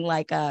that's moving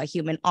like a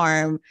human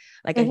arm,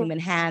 like a human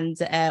hand?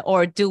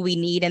 Or do we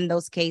need in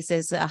those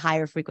cases a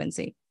higher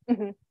frequency?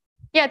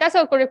 Yeah, that's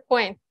a great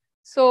point.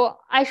 So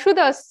I should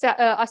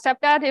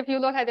accept that. If you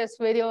look at this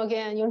video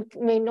again, you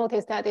may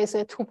notice that it's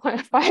a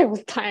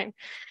 2.5 time.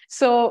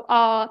 So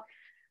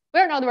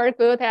we're not very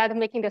good at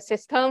making the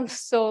system.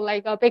 So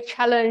like a big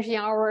challenge in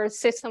our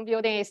system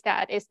building is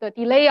the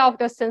delay of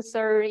the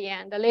sensor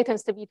and the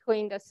latency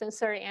between the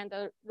sensor and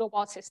the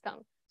robot system.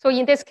 So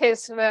in this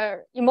case,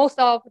 where in most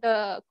of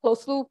the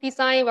closed loop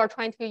design, we're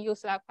trying to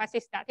use a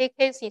quasi-static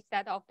case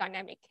instead of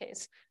dynamic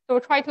case. So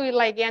we try to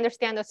like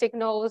understand the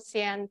signals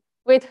and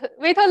wait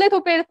a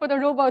little bit for the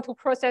robot to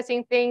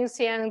processing things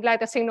and let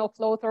the signal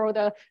flow through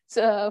the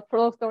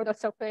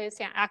surface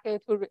and actually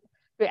to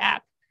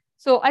react.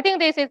 So I think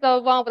this is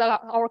one of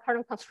our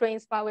current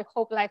constraints, but we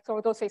hope like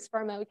through those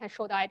experiments, we can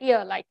show the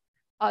idea like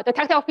the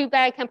tactile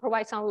feedback can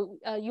provide some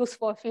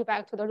useful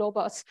feedback to the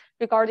robots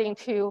regarding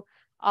to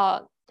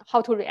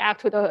how to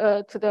react to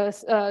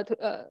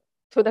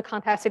the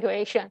contact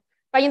situation.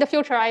 But in the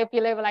future, I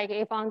believe like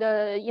if on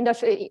the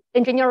industry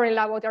engineering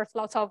level, there's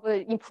lots of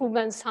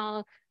improvements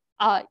on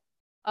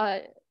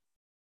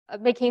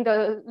making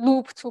the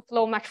loop to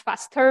flow much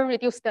faster,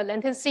 reduce the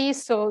latency.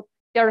 So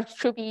there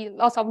should be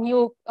lots of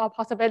new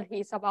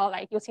possibilities about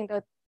like using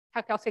the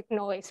tactile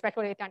signal,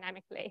 especially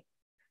dynamically.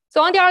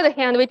 So on the other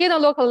hand, we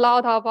didn't look a lot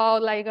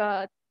about like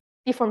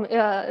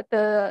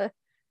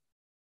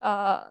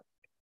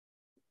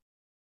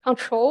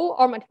control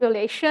or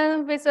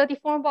manipulation with the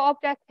deformable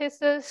object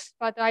cases,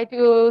 but I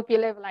do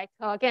believe like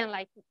again,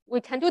 like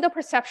we can do the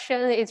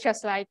perception. It's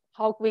just like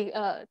how we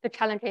the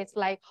challenge is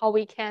like how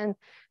we can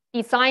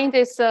design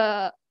this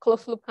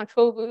closed loop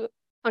control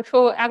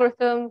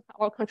algorithm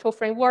or control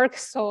framework.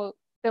 So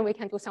then we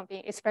can do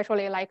something,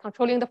 especially like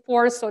controlling the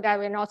force so that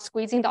we're not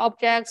squeezing the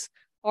objects,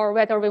 or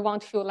whether we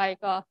want to like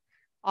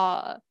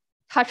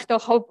touch the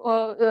whole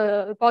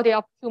body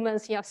of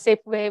humans in a safe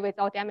way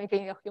without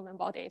damaging the human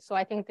body. So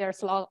I think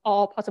there's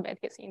all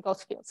possibilities in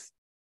those fields.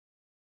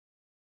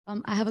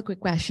 I have a quick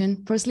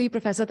question. Firstly,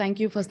 Professor, thank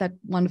you for that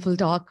wonderful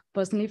talk.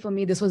 Personally, for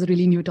me, this was a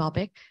really new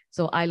topic.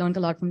 So I learned a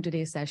lot from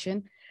today's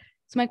session.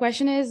 So my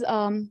question is,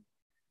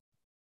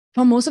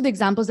 from most of the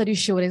examples that you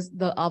showed is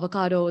the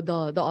avocado,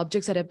 the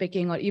objects that are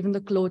picking, or even the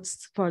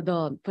clothes for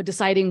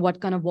deciding what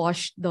kind of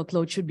wash the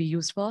clothes should be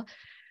used for.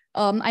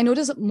 I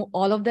noticed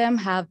all of them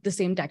have the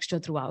same texture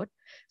throughout.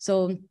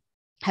 So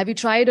have you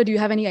tried, or do you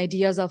have any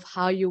ideas of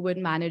how you would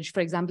manage, for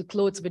example,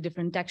 clothes with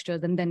different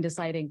textures and then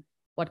deciding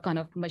what kind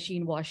of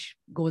machine wash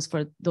goes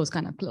for those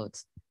kind of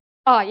clothes?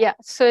 Oh, yeah.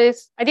 So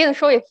I didn't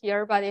show it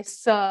here, but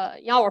it's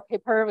in our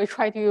paper, we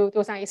try to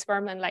do some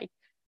experiment like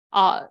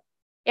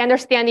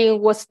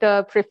understanding what's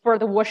the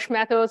preferred wash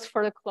methods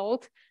for the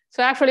clothes.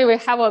 So actually, we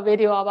have a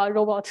video about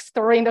robots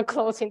storing the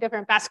clothes in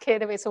different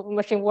baskets with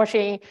machine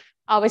washing,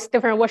 with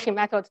different washing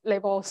method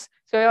labels.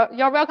 So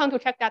you're welcome to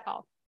check that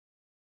out.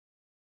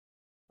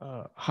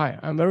 Hi,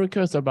 I'm very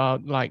curious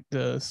about like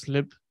the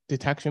slip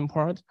detection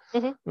part.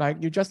 Mm-hmm.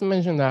 Like you just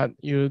mentioned that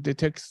you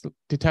detect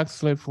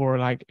slip for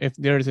like if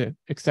there is an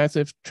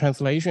excessive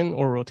translation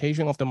or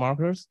rotation of the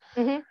markers,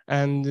 mm-hmm.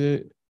 and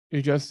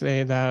you just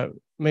say that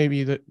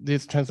maybe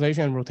this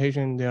translation and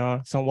rotation, they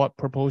are somewhat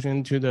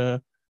proportional to the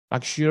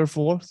like shear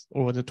force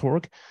or the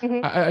torque. Mm-hmm.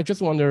 I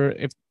just wonder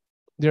if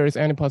there is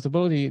any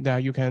possibility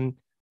that you can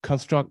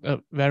construct a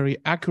very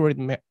accurate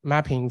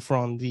mapping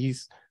from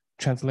these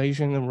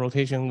translation and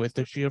rotation with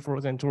the shear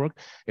force and torque.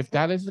 If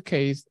that is the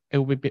case, it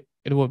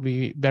will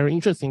be very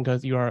interesting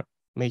because you are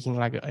making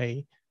like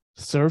a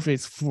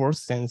surface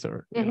force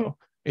sensor. You mm-hmm. know,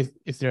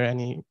 is there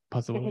any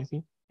possibility?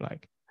 Mm-hmm.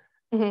 Like,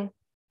 mm-hmm.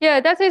 Yeah,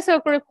 that is a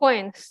great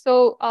point.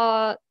 So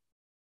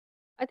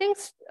I think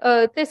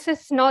this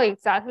is not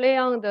exactly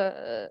on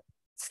the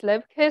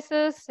slip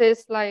cases.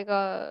 It's like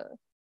the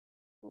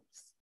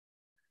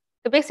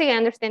basic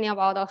understanding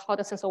about how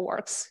the sensor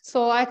works.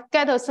 So I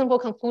get a simple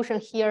conclusion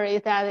here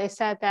is that it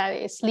said that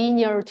it's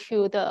linear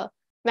to the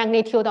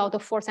magnitude of the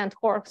force and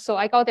torque. So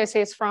I got this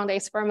is from the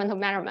experimental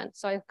measurement.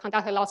 So I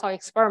conducted lots of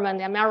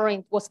experiments and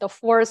measuring what's the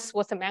force,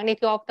 what's the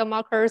magnitude of the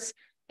markers,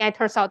 and it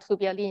turns out to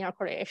be a linear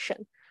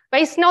correlation.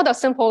 But it's not a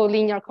simple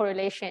linear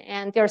correlation,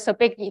 and there's a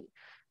big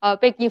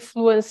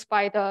influence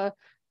by the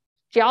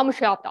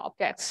geometry of the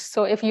objects.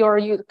 So if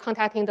you're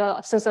contacting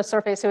the sensor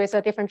surface with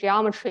a different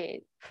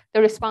geometry,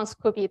 the response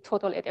could be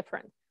totally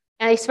different.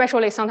 And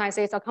especially sometimes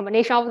it's a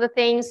combination of the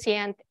things.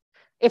 And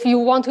if you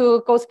want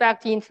to go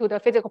back into the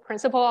physical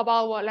principle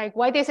about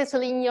why this is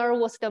linear,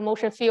 what's the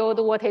motion field,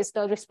 what is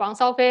the response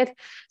of it.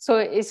 So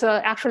it's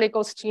actually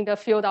goes in the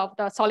field of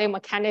the solid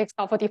mechanics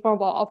of a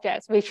deformable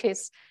objects, which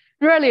is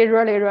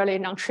really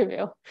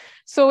non-trivial.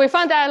 So we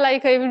found that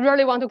if we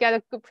really want to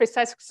get a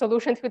precise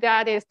solution to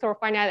that is through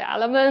finite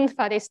element,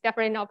 but it's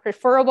definitely not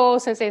preferable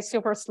since it's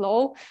super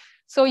slow.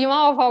 So in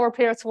one of our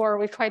previous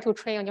work, we try to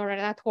train a neural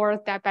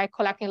network that by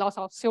collecting lots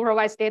of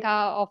supervised data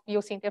of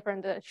using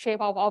different shape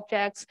of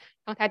objects,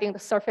 contacting the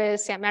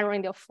surface and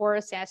measuring the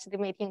force and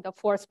estimating the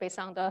force based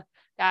on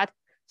that.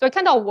 So it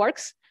kind of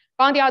works.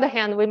 But on the other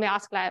hand, we may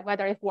ask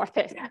whether it's worth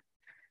it.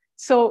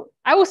 So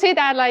I would say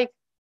that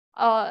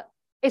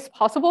it's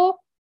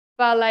possible,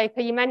 but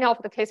in many of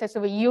the cases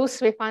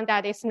we find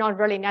that it's not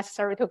really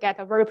necessary to get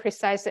a very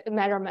precise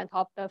measurement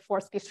of the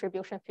force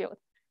distribution field.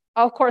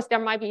 Of course, there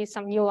might be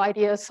some new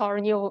ideas or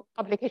new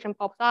application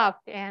pops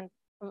up,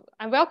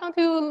 I'm welcome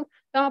to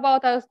learn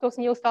about those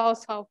new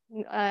thoughts of,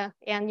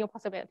 and new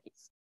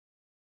possibilities.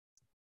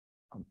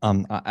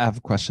 I have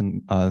a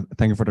question.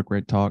 Thank you for the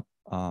great talk.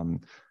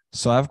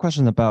 So I have a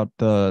question about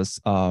the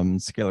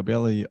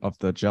scalability of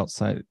the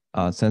GelSight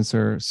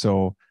sensor.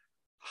 So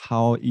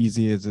how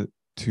easy is it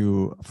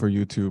for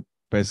you to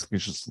basically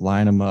just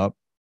line them up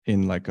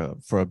in like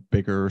for a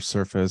bigger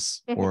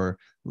surface, or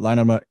line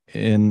them up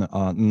in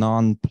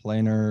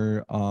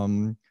non-planar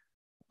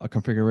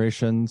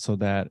configuration, so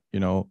that, you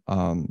know,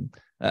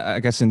 I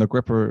guess in the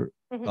gripper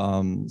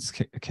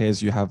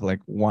case, you have like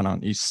one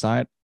on each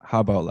side. How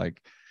about like,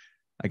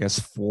 I guess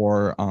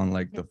 4 on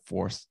like the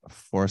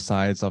four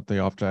sides of the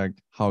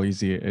object? How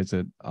easy is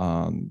it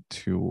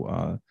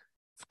to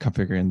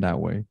configure in that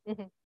way?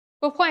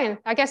 Good point.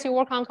 I guess you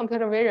work on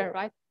computer vision,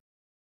 right?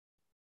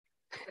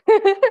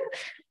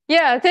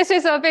 Yeah, this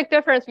is a big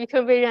difference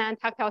between vision and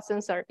tactile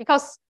sensor,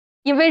 because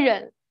in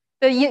vision,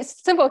 the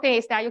simple thing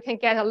is that you can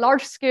get a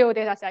large scale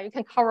data set. You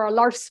can cover a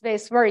large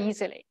space very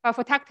easily. But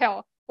for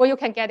tactile, what you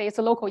can get is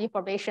local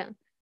information.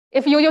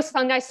 If you use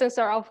some nice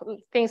sensor of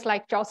things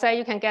like GelSight,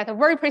 you can get a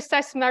very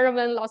precise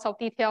measurement, lots of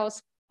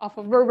details of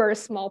a very, very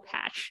small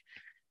patch.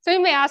 So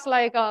you may ask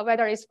like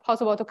whether it's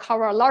possible to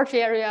cover a large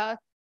area.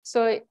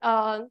 So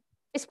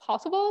it's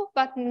possible,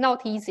 but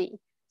not easy.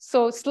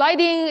 So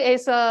sliding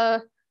is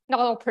not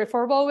a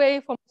preferable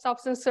way for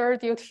sub-sensor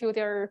due to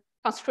their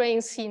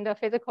constraints in the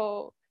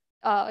physical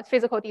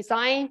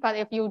design. But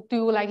if you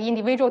do like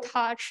individual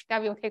touch,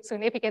 that will take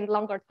significant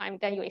longer time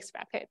than you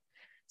expected.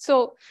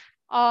 So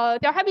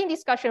there have been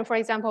discussion, for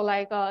example,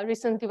 like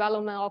recent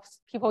development of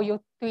people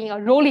doing a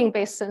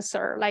rolling-based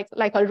sensor,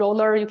 like a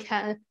roller you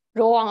can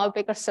roll on a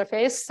bigger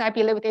surface. I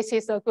believe this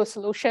is a good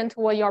solution to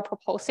what you're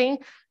proposing.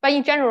 But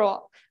in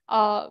general,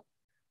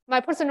 my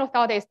personal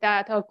thought is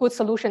that a good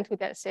solution to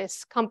this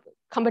is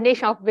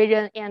combination of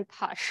vision and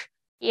touch,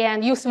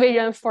 and use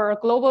vision for a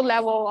global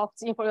level of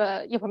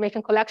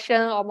information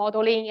collection or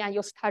modeling, and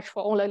use touch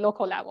for only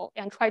local level,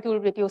 and try to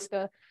reduce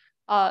the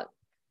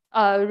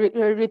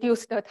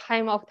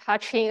time of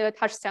touch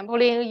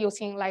sampling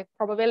using like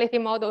probability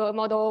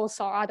models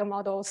or other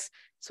models,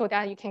 so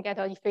that you can get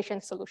an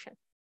efficient solution.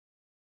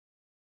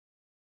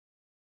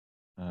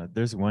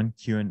 There's one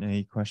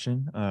Q&A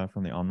question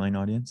from the online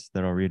audience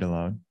that I'll read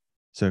aloud.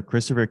 So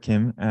Christopher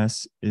Kim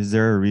asks, is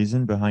there a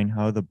reason behind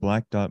how the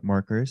black dot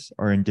markers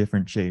are in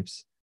different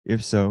shapes?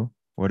 If so,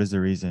 what is the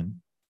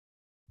reason?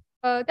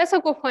 That's a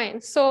good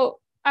point.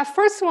 So at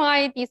first when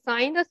I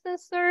designed the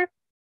sensor,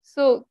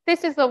 so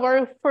this is the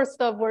very first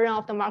version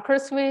of the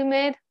markers we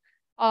made.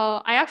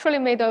 I actually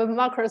made the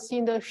markers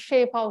in the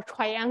shape of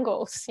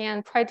triangles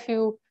and try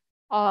to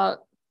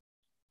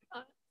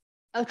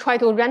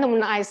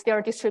randomize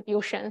their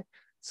distribution.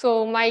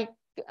 So my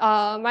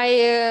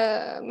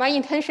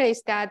intention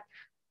is that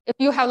if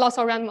you have lots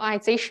of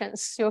randomizations,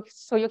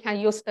 so you can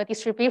use the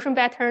distribution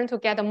pattern to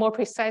get a more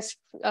precise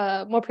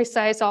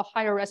or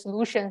higher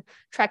resolution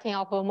tracking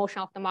of the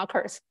motion of the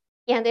markers.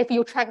 And if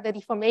you track the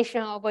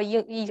deformation of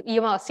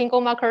even a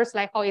single markers,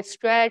 like how it's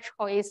stretched,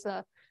 how it's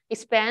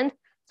expand,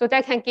 so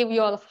that can give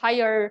you a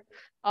higher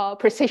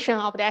precision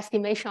of the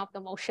estimation of the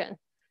motion.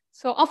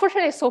 So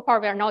unfortunately, so far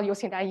we are not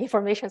using that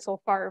information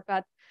so far,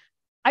 but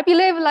I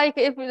believe like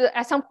if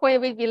at some point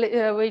we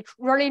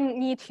really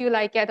need to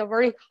like get a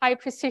very high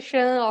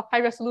precision or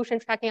high resolution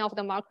tracking of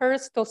the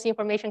markers, those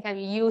information can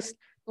be used.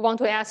 We want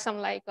to add some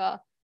like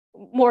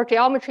more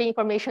geometry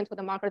information to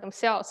the marker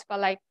themselves. But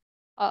like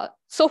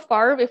so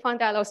far we found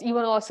that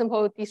even a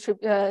simple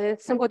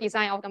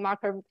design of the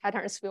marker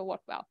patterns will work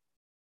well.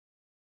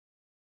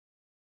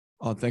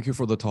 Thank you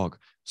for the talk.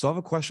 So I have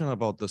a question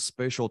about the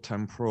spatial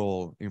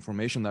temporal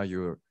information that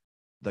you're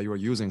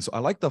using. So I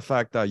like the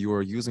fact that you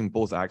are using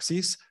both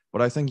axes,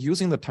 but I think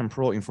using the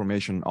temporal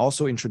information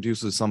also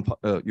introduces some,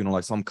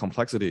 like some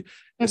complexity,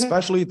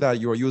 especially that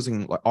you are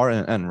using like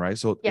RNN, right?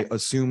 So it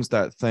assumes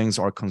that things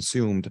are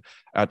consumed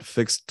at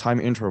fixed time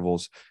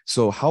intervals.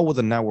 So how would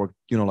the network,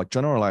 like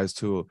generalize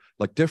to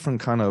like different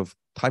kind of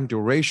time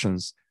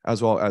durations,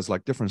 as well as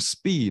like different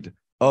speed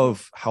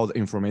of how the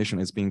information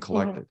is being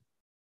collected?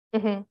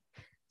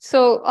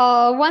 So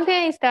one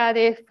thing is that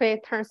if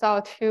it turns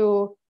out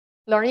to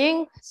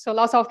learning, so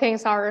lots of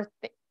things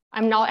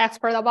I'm not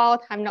expert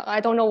about. I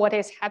don't know what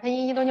is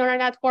happening in the neural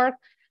network.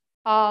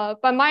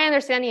 But my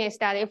understanding is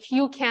that if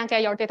you can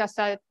get your data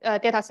set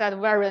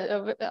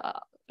very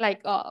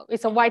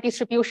it's a wide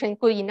distribution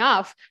good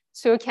enough,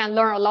 so you can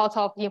learn a lot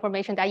of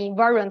information that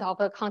invariant of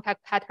the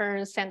contact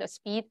patterns and the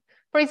speed.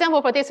 For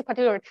example, for this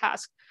particular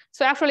task,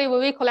 so actually when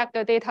we collect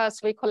the data,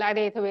 we collect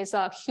it with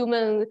a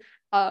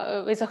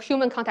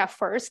human contact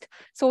first.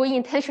 So we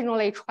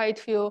intentionally try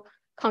to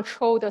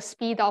control the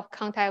speed of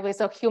contact with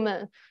a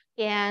human.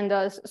 And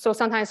so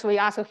sometimes we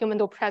ask a human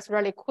to press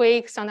really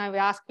quick. Sometimes we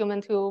ask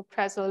human to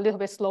press a little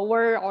bit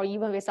slower or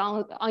even with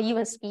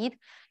uneven speed.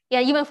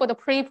 And even for the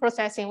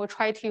pre-processing, we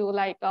try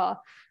to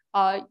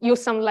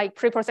use some like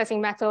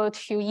pre-processing method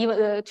to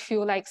even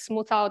to like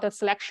smooth out the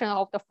selection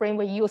of the frame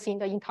we use in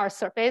the entire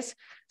surface.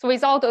 So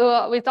without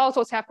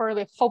those efforts,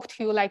 we hope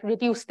to like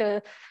reduce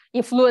the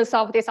influence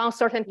of this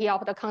uncertainty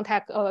of the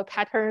contact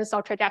patterns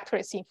or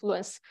trajectories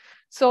influence.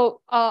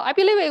 So I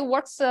believe it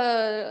works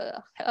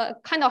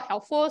kind of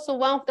helpful. So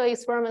one of the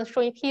experiments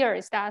showing here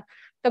is that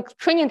the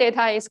training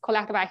data is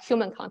collected by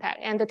human contact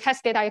and the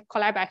test data is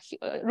collected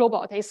by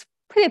robot. Is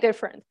pretty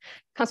different,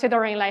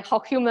 considering like how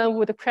human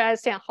would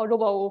press and how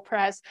robot will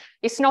press.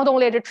 It's not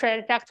only the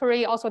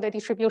trajectory, also the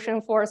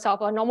distribution force of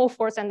a normal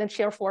force and the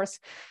shear force.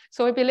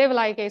 So we believe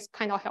like it's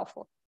kind of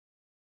helpful.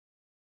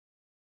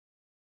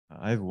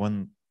 I have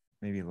one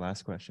maybe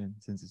last question,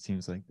 since it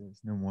seems like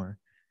there's no more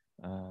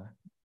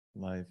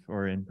live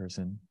or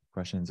in-person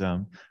questions.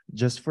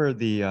 Just for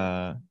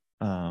the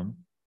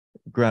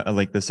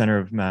like the center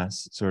of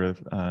mass sort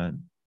of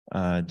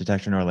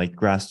detection or like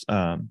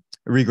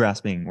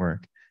regrasping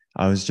work.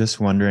 I was just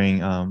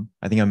wondering,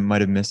 I think I might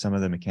have missed some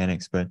of the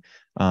mechanics, but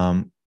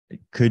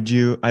could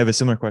you, I have a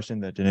similar question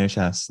that Dinesh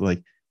asked,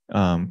 like,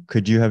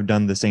 could you have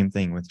done the same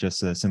thing with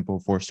just a simple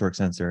force torque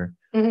sensor,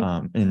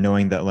 and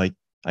knowing that, like,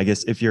 I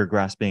guess if you're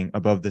grasping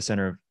above the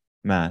center of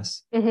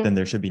mass, then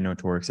there should be no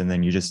torques, and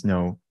then you just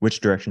know which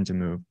direction to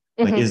move.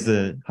 Like, is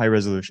the high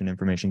resolution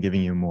information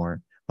giving you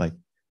more, like,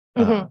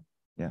 yeah.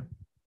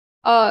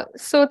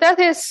 So that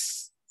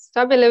is,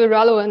 I believe,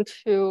 relevant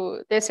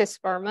to this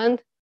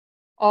experiment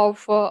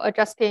of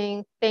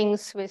adjusting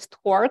things with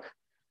torque.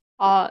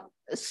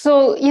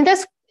 So in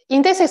this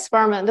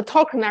experiment, the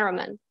torque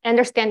measurement,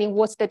 understanding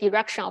what's the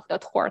direction of the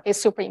torque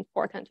is super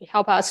important to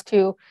help us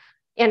to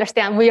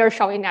understand where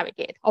shall we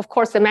navigate. Of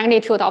course, the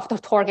magnitude of the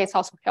torque is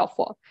also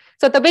helpful.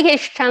 So the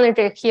biggest challenge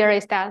here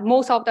is that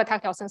most of the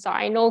tactile sensors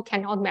I know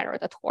cannot measure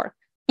the torque.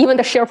 Even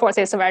the shear force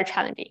is very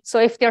challenging. So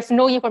if there's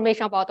no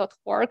information about the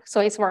torque,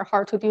 so it's very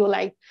hard to do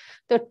like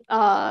the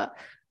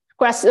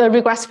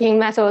regrasping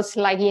methods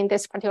like in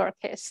this particular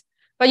case.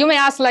 But you may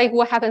ask, like,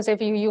 what happens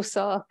if you use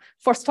a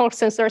force torque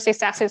sensor,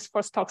 6-axis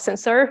force torque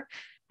sensor?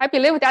 I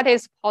believe that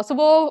is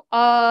possible,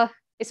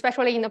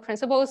 especially in the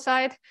principle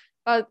side.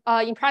 But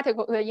in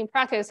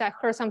practice, I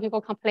heard some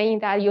people complain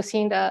that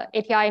using the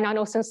ATI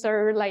nano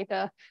sensor, like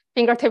the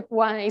fingertip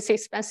one, is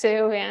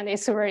expensive and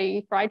it's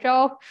very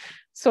fragile.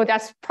 So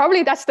that's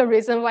the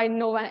reason why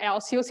no one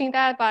else using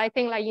that. But I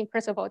think, like, in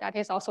principle, that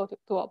is also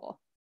doable.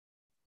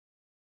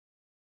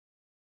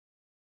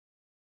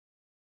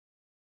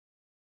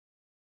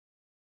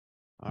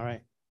 All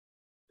right.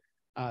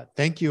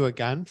 Thank you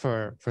again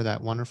for that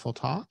wonderful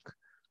talk.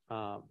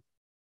 Maybe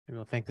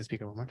we'll thank the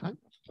speaker one more time.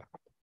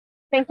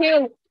 Thank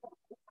you.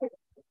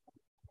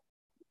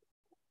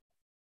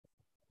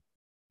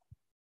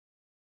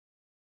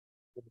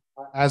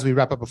 As we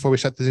wrap up, before we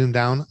shut the Zoom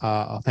down,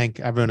 I'll thank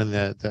everyone in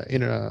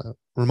the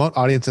remote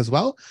audience as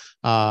well.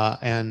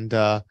 And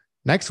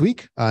next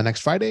week, next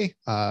Friday,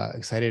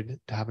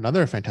 excited to have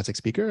another fantastic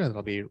speaker.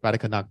 It'll be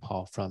Radhika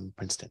Nagpal from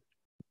Princeton.